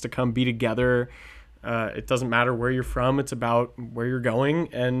wants to come be together. It doesn't matter where you're from. It's about where you're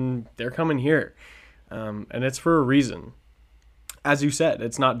going, and they're coming here. And it's for a reason. As you said,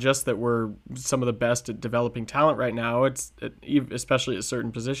 it's not just that we're some of the best at developing talent right now. Especially at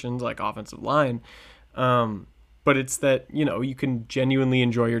certain positions like offensive line. But it's that, you can genuinely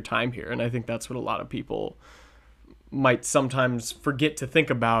enjoy your time here. And I think that's what a lot of people might sometimes forget to think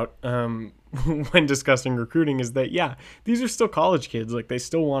about when discussing recruiting, is that, yeah, these are still college kids. Like, they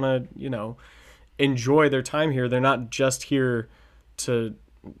still want to, enjoy their time here. They're not just here to,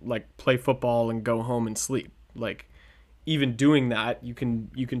 like, play football and go home and sleep. Like, even doing that, you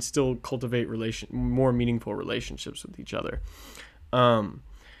can still cultivate more meaningful relationships with each other.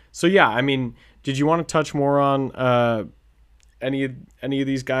 So yeah, I mean, did you want to touch more on any of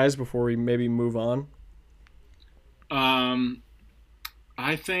these guys before we maybe move on?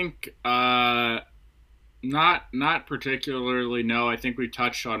 I think not particularly. No, I think we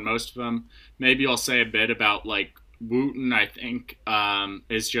touched on most of them. Maybe I'll say a bit about like Wooten. I think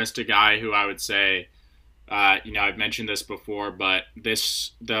is just a guy who I would say. I've mentioned this before, but the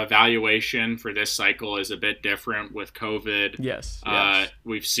evaluation for this cycle is a bit different with COVID. Yes.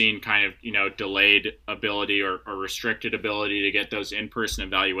 We've seen kind of, delayed ability or restricted ability to get those in-person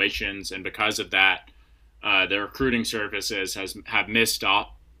evaluations. And because of that, the recruiting services have missed out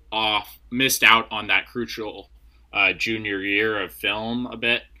on that crucial junior year of film a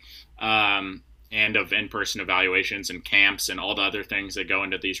bit. And of in-person evaluations and camps and all the other things that go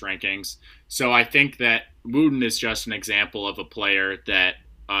into these rankings. So I think that Wooten is just an example of a player that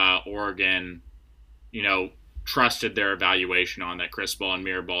Oregon, trusted their evaluation on, that Chris Ball and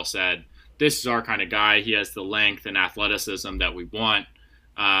Mirabal said, this is our kind of guy. He has the length and athleticism that we want.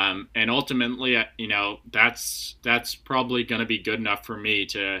 And ultimately, that's probably going to be good enough for me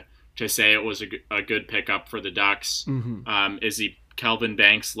to say it was a good pickup for the Ducks. Mm-hmm. Is he Kelvin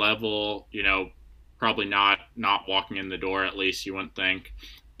Banks level? Probably not walking in the door, at least you wouldn't think.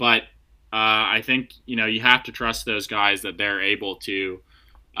 But I think, you have to trust those guys that they're able to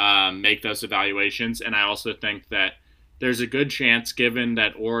make those evaluations. And I also think that there's a good chance, given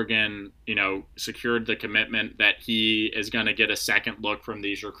that Oregon, secured the commitment, that he is going to get a second look from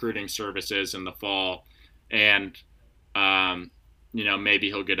these recruiting services in the fall. And, maybe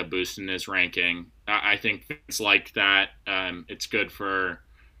he'll get a boost in his ranking. I think things like that, it's good for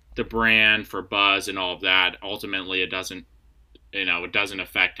the brand, for buzz and all of that. Ultimately, it doesn't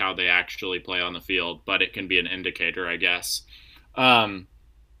affect how they actually play on the field, but it can be an indicator, I guess.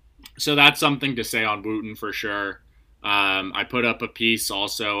 So that's something to say on Wooten for sure. I put up a piece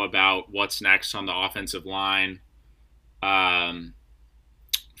also about what's next on the offensive line,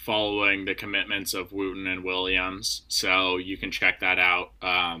 following the commitments of Wooten and Williams. So you can check that out.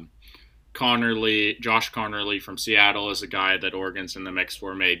 Josh Connerly from Seattle is a guy that Oregon's in the mix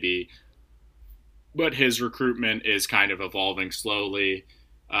for maybe, but his recruitment is kind of evolving slowly.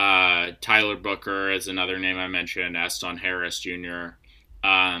 Tyler Booker is another name I mentioned. Eston Harris Jr.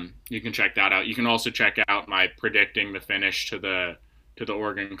 You can check that out. You can also check out my predicting the finish to the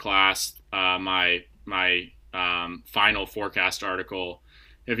Oregon class. My final forecast article.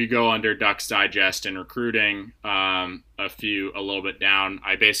 If you go under Ducks Digest and recruiting, a little bit down,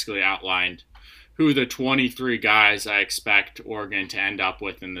 I basically outlined who the 23 guys I expect Oregon to end up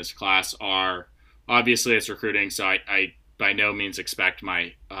with in this class are. Obviously, it's recruiting, so I by no means expect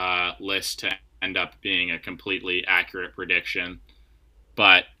my list to end up being a completely accurate prediction.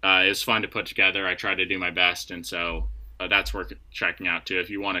 But it was fun to put together. I tried to do my best, and so that's worth checking out too if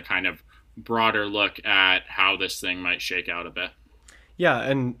you want a kind of broader look at how this thing might shake out a bit. Yeah,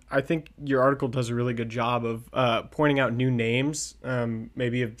 and I think your article does a really good job of pointing out new names,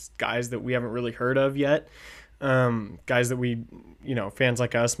 maybe of guys that we haven't really heard of yet, guys that we, fans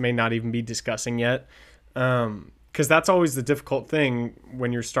like us may not even be discussing yet. Because that's always the difficult thing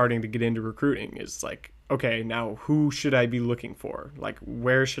when you're starting to get into recruiting is like, okay, now who should I be looking for? Like,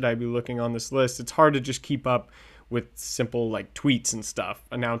 where should I be looking on this list? It's hard to just keep up with simple like tweets and stuff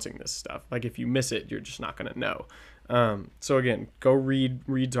announcing this stuff. Like if you miss it, you're just not going to know. So again, go read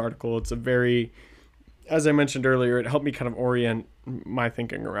Reed's article. It's a very, as I mentioned earlier, it helped me kind of orient my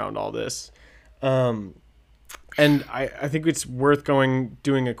thinking around all this. And I think it's worth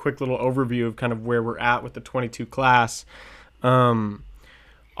doing a quick little overview of kind of where we're at with the 22 class.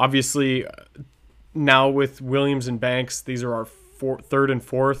 Obviously, now with Williams and Banks, these are our third and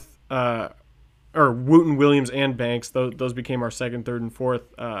fourth, or Wooten, Williams, and Banks. Those became our second, third, and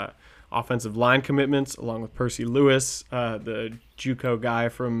fourth offensive line commitments, along with Percy Lewis, the JUCO guy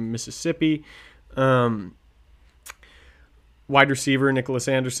from Mississippi. Wide receiver Nicholas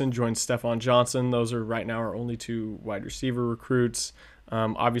Anderson joins Stephon Johnson. Those are right now our only two wide receiver recruits.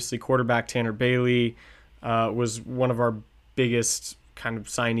 Obviously, quarterback Tanner Bailey was one of our biggest kind of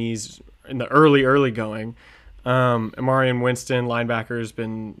signees in the early going. Amarian Winston, linebacker, has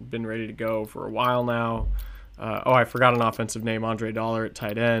been ready to go for a while now. I forgot an offensive name, Andre Dollar at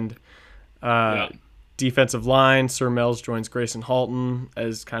tight end. Defensive line, Sir Mells joins Grayson Halton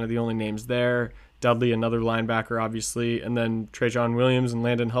as kind of the only names there. Dudley, another linebacker, obviously, and then Trajan Williams and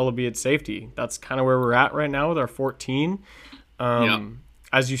Landon Hullaby at safety. That's kind of where we're at right now with our 14.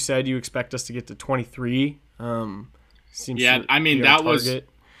 As you said, you expect us to get to 23. That was,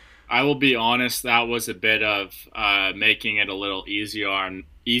 I will be honest, that was a bit of making it a little easier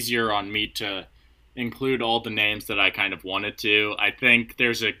on me to include all the names that I kind of wanted to. I think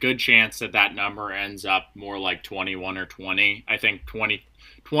there's a good chance that number ends up more like 21 or 20. I think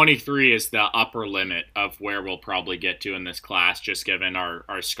 23 is the upper limit of where we'll probably get to in this class, just given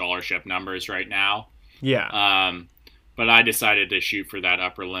our scholarship numbers right now. Yeah. But I decided to shoot for that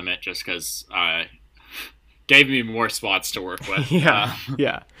upper limit just because gave me more spots to work with.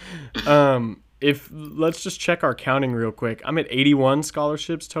 Yeah. If let's just check our counting real quick. I'm at 81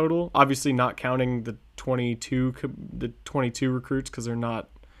 scholarships total. Obviously, not counting the 22 recruits because they're not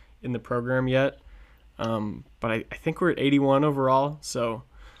in the program yet. But I think we're at 81 overall. So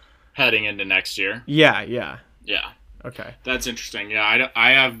heading into next year. Yeah. Okay. That's interesting. Yeah,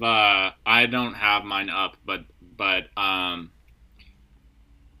 I don't have mine up, but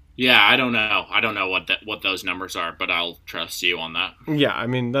yeah, I don't know. I don't know what those numbers are, but I'll trust you on that. Yeah, I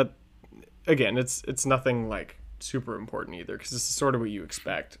mean that. Again, it's nothing like super important either because this is sort of what you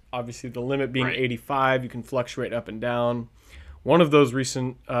expect. Obviously, the limit being 85, you can fluctuate up and down. One of those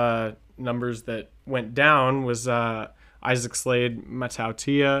recent numbers that went down was Isaac Slade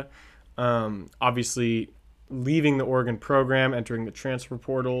Matautia, obviously leaving the Oregon program, entering the transfer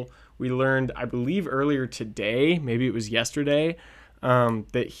portal. We learned, I believe earlier today, maybe it was yesterday,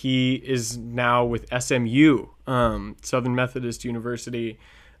 that he is now with SMU, Southern Methodist University,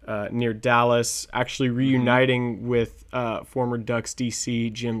 near Dallas, actually reuniting with former Ducks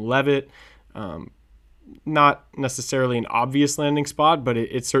DC Jim Leavitt. Not necessarily an obvious landing spot, but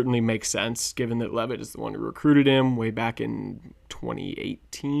it certainly makes sense given that Leavitt is the one who recruited him way back in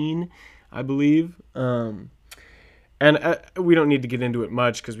 2018, I believe. And we don't need to get into it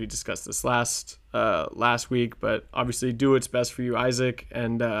much because we discussed this last week, but obviously do what's best for you, Isaac.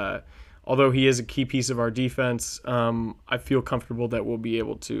 And although he is a key piece of our defense, I feel comfortable that we'll be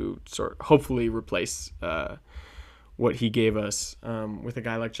able to hopefully replace what he gave us with a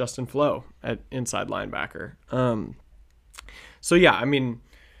guy like Justin Flo at inside linebacker. So yeah, I mean,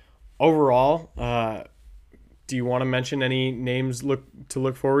 overall, do you want to mention any names to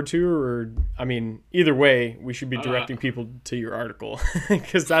look forward to, or I mean, either way, we should be directing people to your article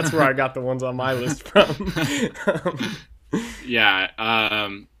because that's where I got the ones on my list from. Yeah,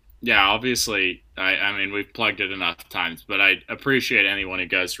 obviously, I mean, we've plugged it enough times, but I appreciate anyone who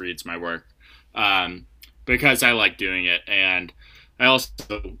goes reads my work, because I like doing it, and I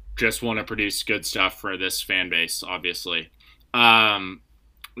also just want to produce good stuff for this fan base, obviously.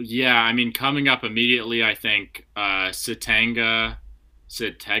 Yeah, I mean, coming up immediately, I think Sategna,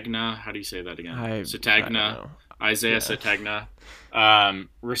 how do you say that again? Sategna, Isaiah Sategna,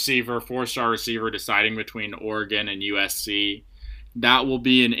 receiver, 4-star receiver, deciding between Oregon and USC. That will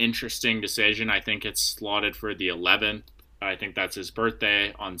be an interesting decision. I think it's slotted for the 11th. I think that's his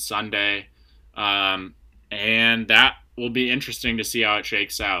birthday on Sunday. And that will be interesting to see how it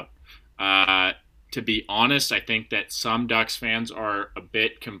shakes out. To be honest, I think that some Ducks fans are a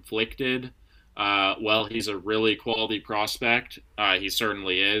bit conflicted. Well, he's a really quality prospect. He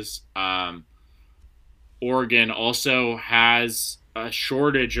certainly is. Oregon also has a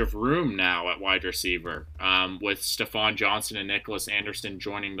shortage of room now at wide receiver, with Stephon Johnson and Nicholas Anderson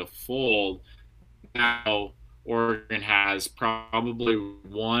joining the fold. Now Oregon has probably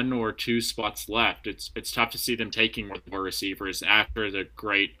 1 or 2 spots left. It's tough to see them taking more receivers after the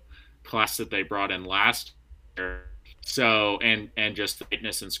great class that they brought in last year. So and just the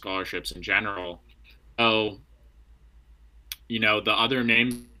fitness and scholarships in general. So, the other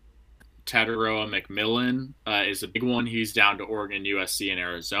name, Tetairoa McMillan, is a big one. He's down to Oregon, USC, and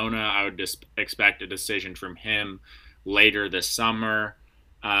Arizona. I would just expect a decision from him later this summer.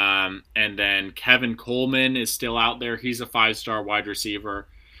 And then Kevin Coleman is still out there. He's a 5-star wide receiver.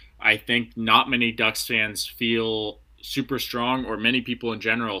 I think not many Ducks fans feel super strong, or many people in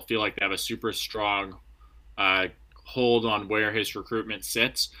general feel like they have a super strong hold on where his recruitment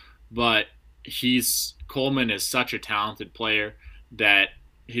sits. But Coleman is such a talented player that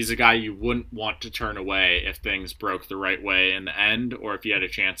he's a guy you wouldn't want to turn away if things broke the right way in the end, or if you had a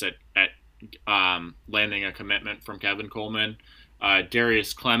chance at landing a commitment from Kevin Coleman.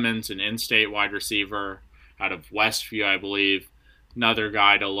 Darius Clemens, an in-state wide receiver out of Westview, I believe, another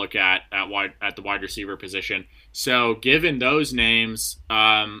guy to look at the wide receiver position. So given those names,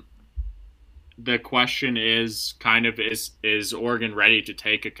 the question is is Oregon ready to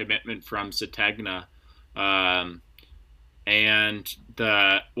take a commitment from Sategna? And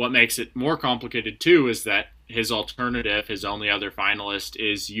what makes it more complicated too is that his alternative, his only other finalist,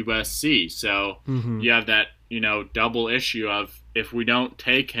 is USC. So you have that double issue of, if we don't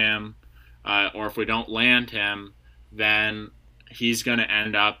take him, or if we don't land him, then he's going to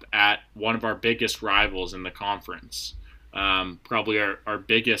end up at one of our biggest rivals in the conference. Probably our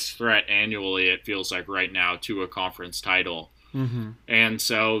biggest threat annually, it feels like right now, to a conference title. And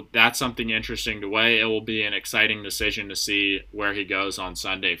so that's something interesting to weigh. It will be an exciting decision to see where he goes on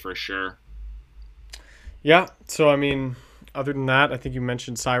Sunday for sure. Yeah. So, I mean, other than that, I think you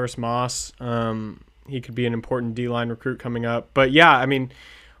mentioned Cyrus Moss. He could be an important D-line recruit coming up. But yeah, I mean,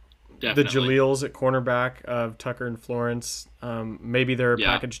 definitely. The Jalils at cornerback of Tucker and Florence. Maybe they're a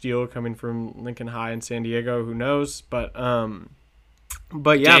package deal coming from Lincoln High in San Diego. Who knows? But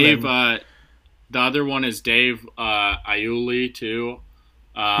yeah, Dave. The other one is Dave Iuli too,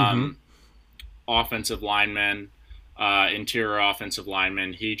 offensive lineman, interior offensive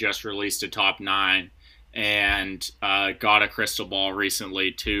lineman. He just released a top 9 and got a crystal ball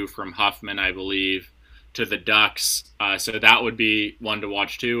recently too from Huffman, I believe, to the Ducks. So that would be one to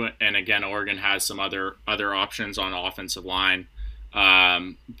watch too. And again, Oregon has some other options on offensive line.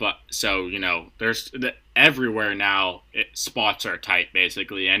 But so, there's everywhere now, spots are tight,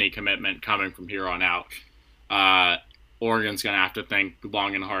 basically. Any commitment coming from here on out, Oregon's going to have to think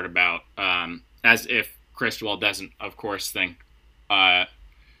long and hard about, as if Cristobal doesn't, of course, think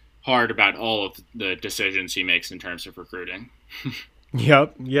hard about all of the decisions he makes in terms of recruiting.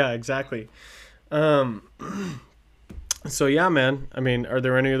 Yep. Yeah, exactly. So yeah, man, I mean, are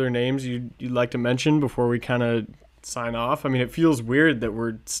there any other names you'd like to mention before we kind of sign off? I mean, it feels weird that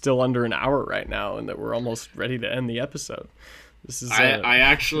we're still under an hour right now and that we're almost ready to end the episode. This is I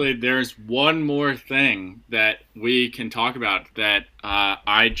actually, there's one more thing that we can talk about that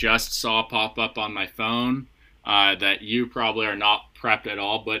I just saw pop up on my phone, that you probably are not prepped at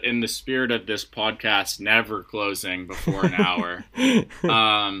all, but in the spirit of this podcast never closing before an hour,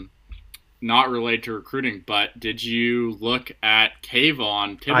 not related to recruiting, but did you look at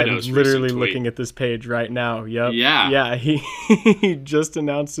Kayvon Thibodeaux's I'm literally recent tweet? Looking at this page right now. Yep. Yeah. Yeah. He just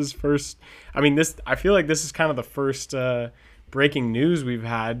announced his first. I mean, I feel like this is kind of the first breaking news we've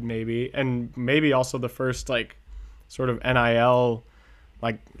had, maybe, and maybe also the first sort of NIL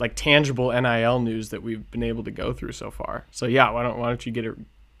like tangible NIL news that we've been able to go through so far. So yeah, why don't you get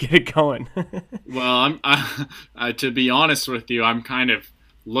it going? Well, to be honest with you, I'm kind of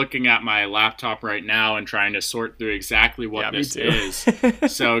looking at my laptop right now and trying to sort through exactly what this is.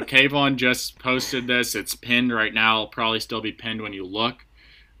 So Kayvon just posted this. It's pinned right now. It'll probably still be pinned when you look.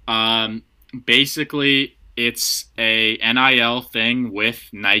 Basically, it's a NIL thing with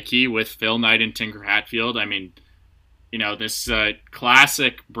Nike, with Phil Knight and Tinker Hatfield. I mean, this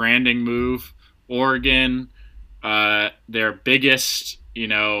classic branding move. Oregon, their biggest,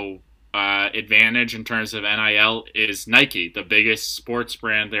 advantage in terms of NIL is Nike, the biggest sports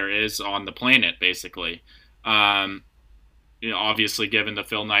brand there is on the planet, basically. Obviously, given the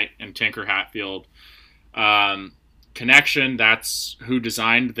Phil Knight and Tinker Hatfield connection, that's who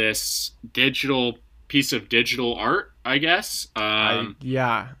designed this piece of digital art, I guess. I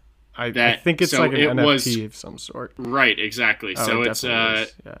think it's like an NFT of some sort. Right, exactly. Oh, so it's a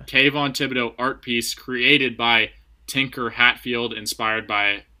Kayvon Thibodeau art piece created by Tinker Hatfield, inspired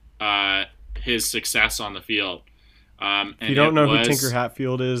by his success on the field. If you don't know who Tinker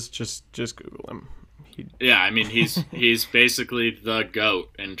Hatfield is, just Google him. He's basically the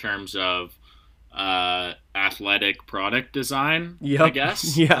GOAT in terms of athletic product design. Yep. I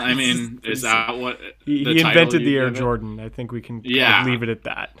guess. Yeah. Is that what he invented the Air Jordan? I think we can leave it at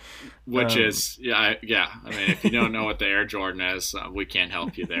that. Which is if you don't know what the Air Jordan is, we can't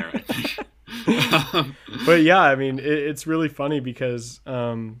help you there, I think. But yeah, it's really funny because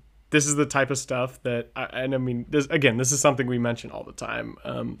this is the type of stuff that, this is something we mention all the time.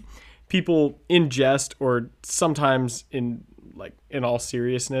 People in jest, or sometimes in all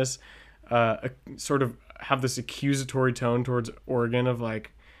seriousness, sort of have this accusatory tone towards Oregon of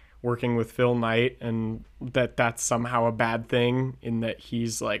working with Phil Knight, and that's somehow a bad thing, in that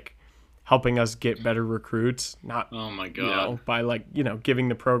he's helping us get better recruits, not by giving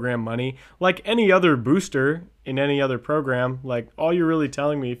the program money like any other booster in any other program. All you're really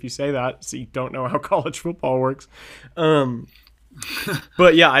telling me if you say that is you don't know how college football works.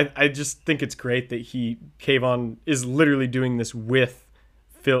 But yeah, I just think it's great that Kayvon is literally doing this with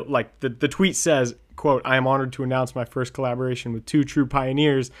Phil. The tweet says, quote, "I am honored to announce my first collaboration with two true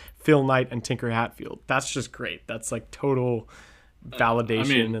pioneers, Phil Knight and Tinker Hatfield." That's just great. That's total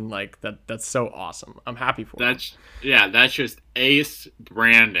validation, and that's so awesome. I'm happy for that's just ace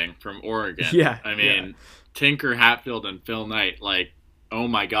branding from Oregon. Tinker Hatfield and Phil Knight, oh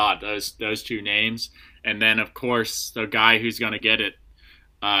my god, those two names. And then of course the guy who's going to get it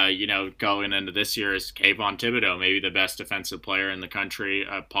going into this year is Kayvon Thibodeau, maybe the best defensive player in the country,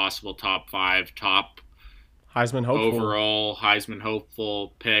 a possible top 5 Heisman hopeful overall Heisman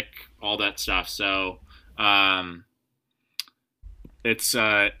hopeful pick, all that stuff. So it's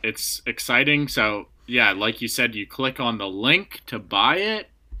exciting. So yeah, like you said, you click on the link to buy it,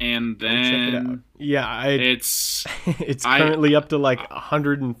 and then check it out. Yeah, it's currently up to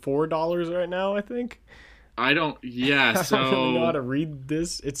 $104 right now, I think. I don't. Yeah, so I don't really know how to read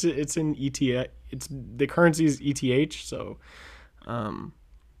this. It's in ETH. The currency is ETH. So,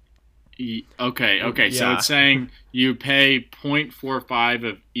 okay. Yeah. So it's saying you pay 0.45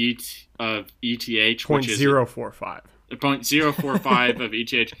 of ETH, which is 0.045. 0.045 of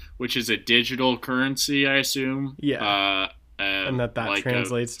ETH, which is a digital currency, I assume. Yeah. And that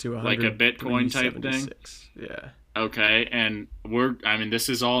translates to a Bitcoin type thing. Yeah. Okay, and this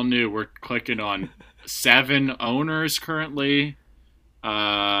is all new. We're clicking on 7 owners currently.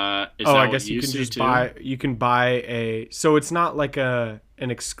 I guess you can just buy. You can buy so it's not like an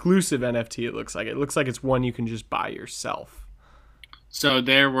exclusive NFT. It looks like it's one you can just buy yourself. So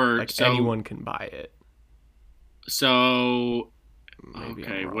there were anyone can buy it. So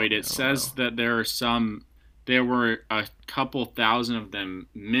wait. It says that there were a couple thousand of them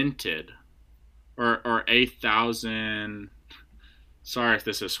minted, or 8,000. Sorry if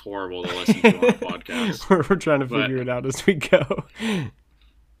this is horrible to listen to on a podcast. We're trying to figure it out as we go.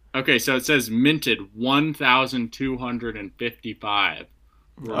 Okay, so it says minted 1,255.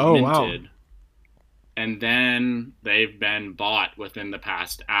 Minted. Wow. And then they've been bought within the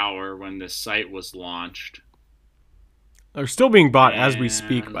past hour when this site was launched. They're still being bought as we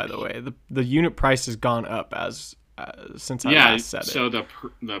speak, by the way. The unit price has gone up since I last said it. So the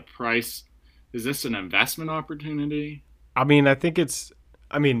price, is this an investment opportunity? I think if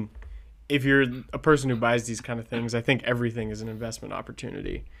you're a person who buys these kind of things, I think everything is an investment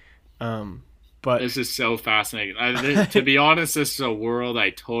opportunity. But this is so fascinating. To be honest, this is a world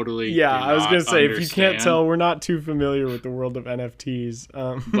I totally I was gonna say, if you can't tell, we're not too familiar with the world of NFTs.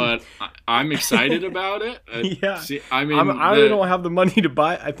 But I'm excited about it. I really don't have the money to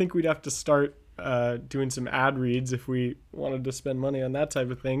buy. I think we'd have to start doing some ad reads if we wanted to spend money on that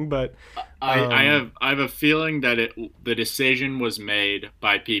type of thing. But I have a feeling that the decision was made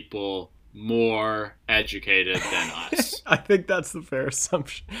by people more educated than us. I think that's the fair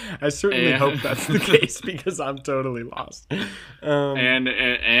assumption. I certainly hope that's the case because I'm totally lost.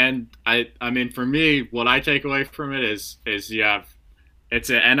 And I mean, for me, what I take away from it is you have, it's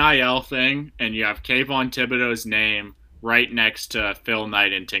an NIL thing, and you have Kayvon Thibodeau's name right next to Phil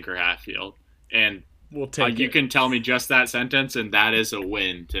Knight and Tinker Hatfield, and we'll take you can tell me just that sentence, and that is a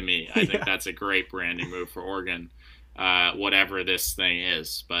win to me. I think that's a great branding move for Oregon, whatever this thing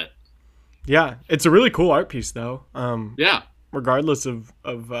is. But yeah, it's a really cool art piece, though. Yeah, regardless of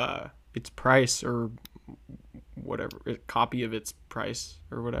its price or whatever, a copy of its price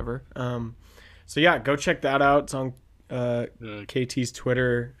or whatever. So yeah, go check that out. It's on KT's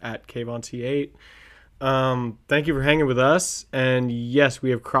Twitter at KayvonT8. Thank you for hanging with us. And yes, we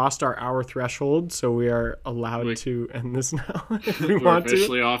have crossed our hour threshold, so we are allowed to end this now if we want to. We're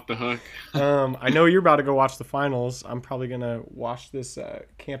officially off the hook. I know you're about to go watch the finals. I'm probably going to wash this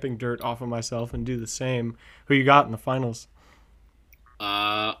camping dirt off of myself and do the same. Who you got in the finals?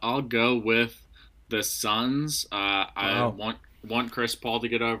 I'll go with the Suns. I want Chris Paul to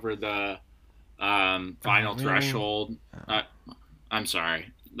get over the final threshold. I'm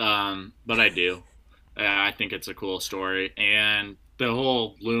sorry, but I do. I think it's a cool story, and the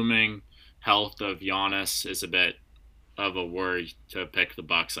whole looming health of Giannis is a bit of a worry to pick the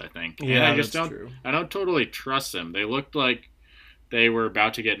Bucks, I think. Yeah, and that's true. I don't totally trust them. They looked like they were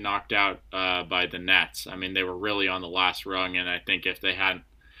about to get knocked out by the Nets. I mean, they were really on the last rung, and I think if they hadn't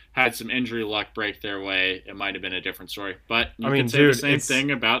had some injury luck break their way, it might have been a different story. But you can say the same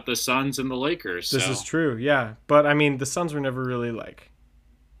thing about the Suns and the Lakers. This is true, yeah. But, I mean, the Suns were never really,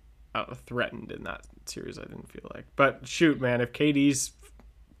 threatened in that series, I didn't feel like. But, shoot, man, if KD's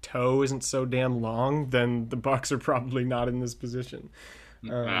toe isn't so damn long, then the Bucks are probably not in this position.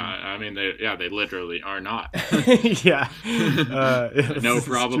 I mean, they literally are not. Yeah. No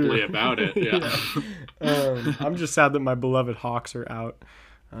probably about it, yeah. I'm just sad that my beloved Hawks are out.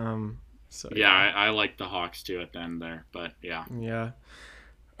 I like the Hawks too at the end there, but yeah.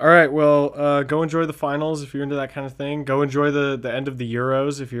 All right, well, go enjoy the finals if you're into that kind of thing. Go enjoy the end of the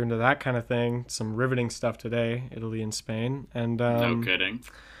Euros if you're into that kind of thing. Some riveting stuff today, Italy and Spain, and no kidding.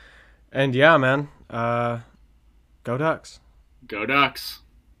 And yeah, man, go Ducks. Go Ducks.